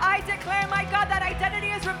cambiar. I declare, my God, that identity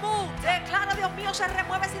is removed Declaro, Dios mío, se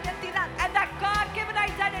remueve esa identidad and that God-given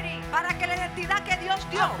identity para que la identidad que Dios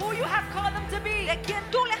dio, of who you have called them to be, de quien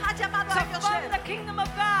tú les has llamado to a ellos fund the ser, kingdom of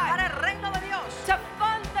God, para el reino de Dios, to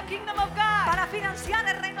fund the kingdom of God para financiar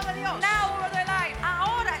el reino de Dios. now over their life.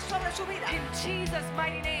 Ahora es sobre su vida. In Jesus'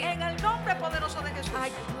 mighty name, En el nombre poderoso de Jesús,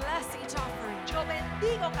 I bless each offering. yo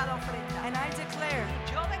bendigo cada ofrenda. And I declare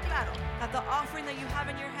Yo declaro that the offering that you have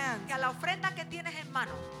in your hands que a la ofrenda que tienes en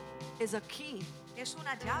mano is a key es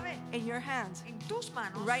una llave in your hands en tus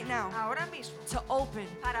manos Right now. ahora mismo to open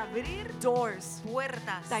para abrir doors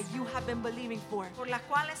puertas that you have been believing for. por las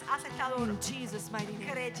cuales has estado In Jesus' mighty name.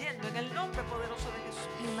 creyendo en el nombre poderoso de Jesús.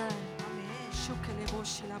 Amen. Amén.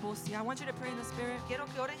 Shukeleboshilabosea. I want you to pray in the Spirit Quiero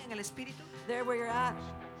que oren en el Espíritu. there where you're at.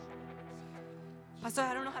 Pastor,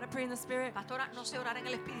 I don't know how to pray in the Spirit. Pastora, no sé orar en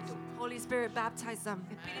el Espíritu. Holy Spirit, baptize them.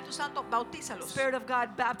 Espíritu Santo, bautízalos. Spirit of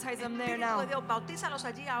God, baptize them there Espíritu now. de Dios, bautízalos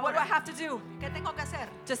allí What do I ahora. have to do? ¿Qué tengo que hacer?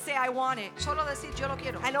 Just say I want it Solo decir yo lo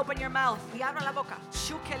quiero. and open your mouth. Y abra la boca.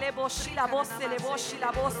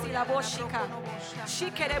 Shukeleboshilaboselaboshilabosika.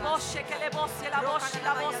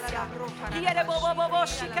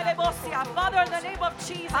 Shikereboshekeleboselaboshilabosia. Father, in the name of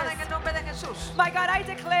Jesus, Padre, en el nombre de Jesús. my God, I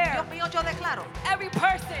declare Dios mío, yo declaro. every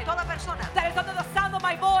person Toda persona that is under the sound of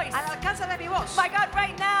my voice, al alcance de mi voz. my God,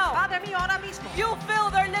 right now, Padre mío, ahora mismo. you fill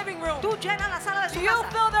their living room. Tú llenas la sala de su You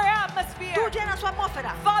casa. fill their atmosphere. Tú llenas su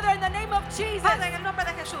atmósfera. Father, in the name of Jesus, Padre, en el nombre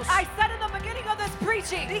de Jesús. I said in the beginning of this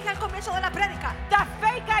preaching Dije al comienzo de la prédica that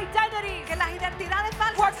fake identities que las identidades were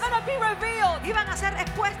falsas going to be revealed. iban a ser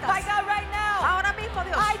expuestas. My God, right now, Ahora mismo,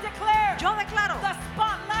 Dios, I declare yo declaro the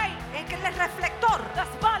spotlight en que el reflector,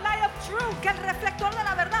 of truth que el reflector de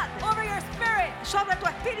la verdad over your spirit sobre tu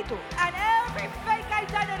espíritu and every fake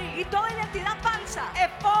identity, y toda identidad falsa it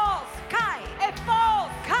falls, cae, it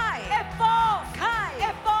falls, cae, it falls, cae,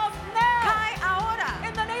 it falls now. cae ahora.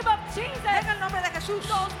 In the name of Jesus, En el nombre de Jesús.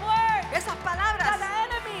 those words Esas that palabras the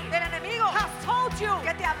enemy del enemigo has told you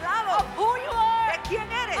que te ha hablado of who you are, de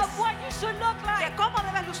quién eres, of what you should look de like. cómo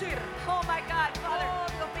debes lucir. Oh my God, Father, Oh,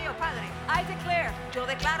 Dios mío, Padre, I declare yo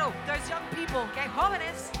declaro there's young people que hay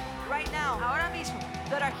jóvenes right now ahora mismo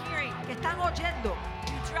that are hearing que están oyendo,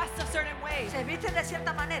 you dress a certain way. se visten de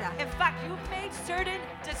cierta manera. In fact, you've made certain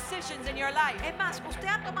decisions in your life Es más, usted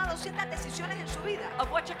ha tomado ciertas decisiones en su vida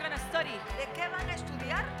of what you're going to study, de qué van a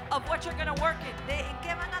estudiar, of what you're going to work in, de en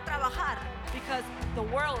qué van a trabajar, because the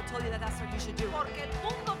world told you that that's what you should do. porque el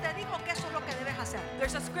mundo te dijo que eso es lo que debes hacer.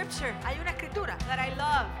 There's a scripture Hay una escritura that I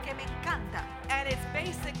love, que me encanta, and it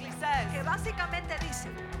basically says que básicamente dice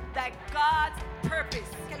that God's purpose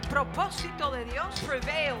que el propósito de Dios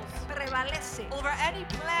prevails prevalece over any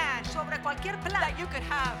plan sobre cualquier plan that you could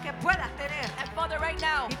have. que puedas tener. And Father, right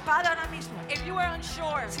now, Mi Padre, ahora mismo, if you are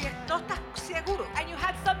unsure si no estás seguro and you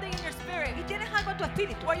had something in your spirit y tienes algo en tu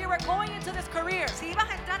espíritu, or you were going into this career si ibas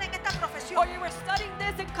a entrar en esta or profesión you were studying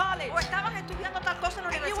this in college o estabas estudiando tal cosa en la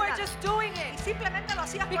and you were universidad just doing y it simplemente lo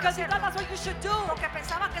hacías por because you hacerlo, thought that's what you should do porque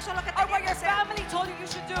pensabas que eso es lo que or tenías what que your hacer, family told you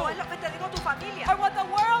should do o es lo que te dijo tu familia, or what the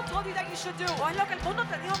world told you that you should do. o es lo que el mundo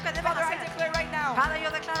te dijo que debes Father, I hacer. declare right now Padre, yo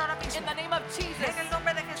declaro ahora in mismo, the name of Jesus, en el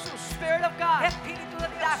nombre de Jesús, Spirit of God, Espíritu de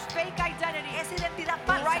that Dios, fake identity esa identidad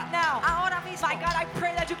falsa, right now, ahora mismo, my God, I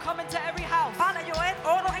pray that you come into every house. Padre, yo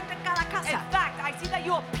oro entre en cada In casa. fact, I see that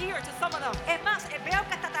you appear to some of them. Es más, veo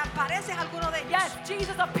que hasta te apareces a alguno de ellos. Yes,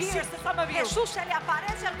 Jesus appears to some of you. Jesús se le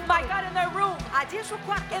aparece a alguno My de God, ellos. in their room, Allí en sus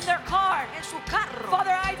cuartos, in their car. en su carro.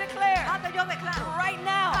 Father, I declare Padre, yo declaro, right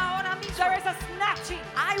now, ahora mismo, there is a snatching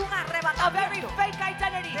hay un of every arrebatamiento fake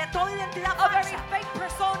identity, de toda identidad of every falsa, fake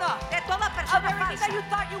persona, de toda of persona everything falsa, that you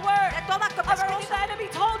thought you were, de toda of everything cosa the enemy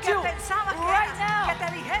told que you. pensabas que Right eras, now, que te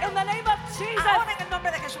dijeron. in the name of Jesus, Ahora en el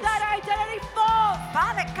nombre de Jesús, that identity falls.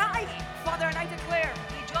 Padre, cae. Father, and I declare,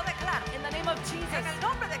 Y yo declaro, in the name of Jesus, en el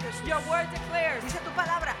nombre de Jesús, your word declares dice tu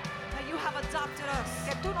palabra, that you have adopted us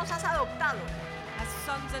que tú nos has adoptado as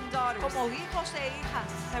sons and daughters, como hijos e hijas,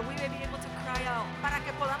 that we may be able to cry out para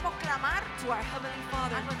que podamos clamar to our Heavenly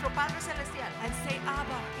Father a nuestro Padre Celestial and say,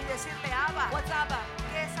 Abba. y decirle, Abba. What's Abba?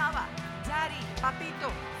 ¿Qué es Abba? Daddy,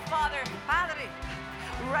 Papito, Father. Padre.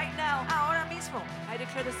 Right now, Ahora mismo, I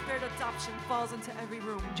declare the spirit of adoption falls into every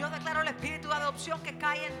room. yo declaro el espíritu de adopción que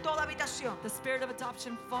cae en toda habitación. The spirit of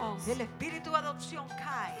adoption falls. El espíritu de adopción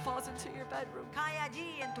cae. Falls into your bedroom. Cae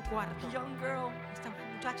allí en tu cuarto. Young girl Esta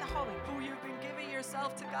muchacha joven who you've been giving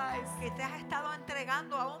yourself to guys que te has estado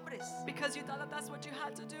entregando a hombres because you thought that that's what you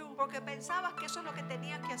had to do. porque pensabas que eso es lo que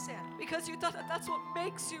tenías que hacer. Because you thought that that's what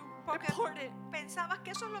makes you Porque important. pensabas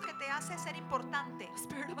que eso es lo que te hace ser importante. The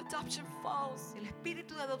spirit of adoption falls. El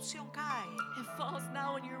espíritu de adopción cae. It falls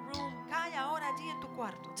now in your room. Cae ahora allí en tu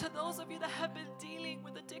cuarto. To those of you that have been dealing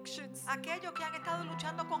with addictions, Aquellos que han estado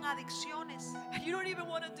luchando con adicciones, and you don't even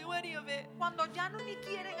want to do any of it, cuando ya no ni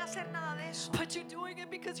quieren hacer nada de eso, but you're doing it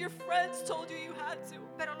because your friends told you you had to.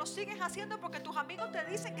 pero lo sigues haciendo porque tus amigos te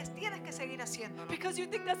dicen que tienes que seguir haciéndolo. Because you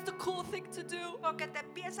think that's the cool thing to do. Porque te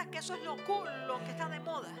piensas que eso es lo cool, lo que está de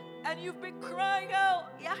moda. And you've been crying out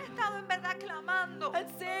Y has estado en verdad clamando, and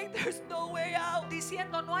saying there's no way out.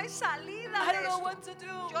 diciendo no hay salida I de don't know esto. what to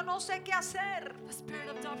do. Yo no sé qué hacer. The spirit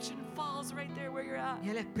of adoption falls right there where you're at. Y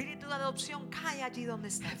el espíritu de adopción cae allí donde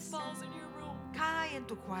It estás. falls in your room. Cae en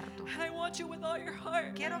tu cuarto. And I want you with all your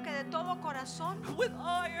heart, Quiero que de todo corazón, with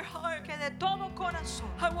all your heart, que de todo corazón,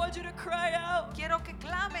 I want you to cry out quiero que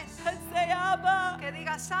clames, and say, Abba, que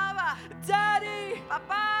digas, Abba, Daddy,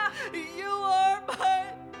 papá, you are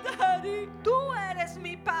my daddy. tú eres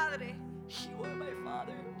mi padre, You are my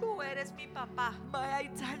father. tú eres mi papá. My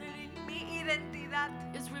identity Mi identidad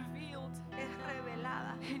is revealed es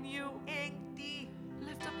revelada in you. en ti.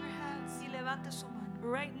 Lift up your hands Y levante su mano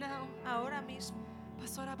right now. ahora mismo.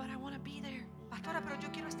 Pastora, but I want to be there. Pastora, pero yo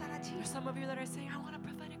quiero estar allí. There's some of you that are saying, I want a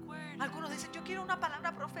prophetic word. Algunos dicen, yo quiero una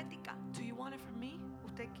palabra profética. Do you want it from me?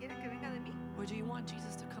 ¿Usted quiere que venga de mí? Or do you want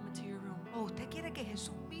Jesus to come into your room? ¿O usted quiere que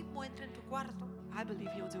Jesús mismo entre en tu cuarto? I believe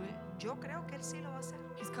he'll do it. Yo creo que Él sí lo va a hacer.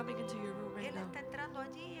 He's coming into your room right Él now. está entrando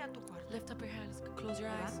allí a tu cuarto. Lift up your hands, close your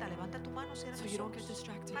eyes, Levanta tu mano, cierra so tus you don't get ojos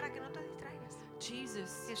distracted. para que no te distraigas.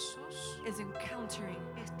 Jesus Jesús is encountering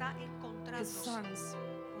está his encontrándose sons,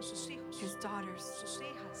 con sus hijos, his daughters, sus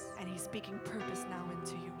hijas, and he's speaking purpose now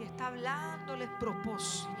into you. y está hablándoles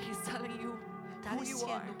propósito. He's telling you Está who you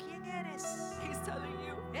are. diciendo quién eres. He's telling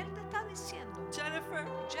you, Él te está diciendo, Jennifer,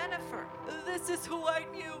 Jennifer, this is who I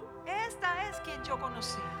knew. esta es quien yo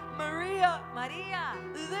conocí. Maria, María,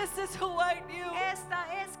 this is who I knew. esta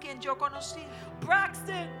es quien yo conocí.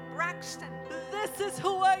 Braxton, Braxton, this is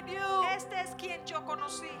who I knew. este es quien yo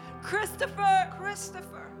conocí. Christopher,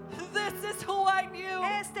 Christopher, this is who I knew.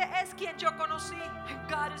 este es quien yo conocí. And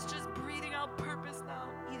God is just breathing out purpose now.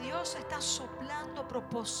 Y Dios está soplando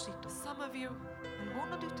propósito. Some of you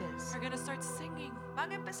Algunos de ustedes are going to start singing.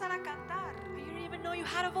 van a empezar a cantar. And you don't even even know you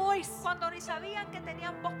had a voice. Cuando ni sabían que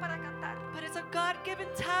tenían voz para cantar. But it's a God-given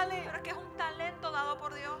talent Pero es que es un talento dado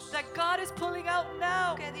por Dios. that God is pulling out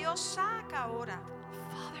now. Que Dios saca ahora.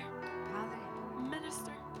 Father, Padre,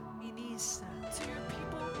 minister ministra to your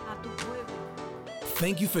people. a tu pueblo.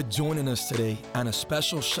 Thank you for joining us today, and a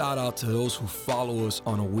special shout out to those who follow us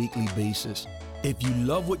on a weekly basis. If you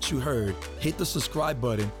love what you heard, hit the subscribe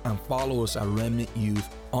button and follow us at Remnant Youth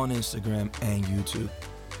on Instagram and YouTube.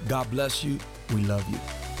 God bless you. We love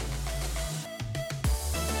you.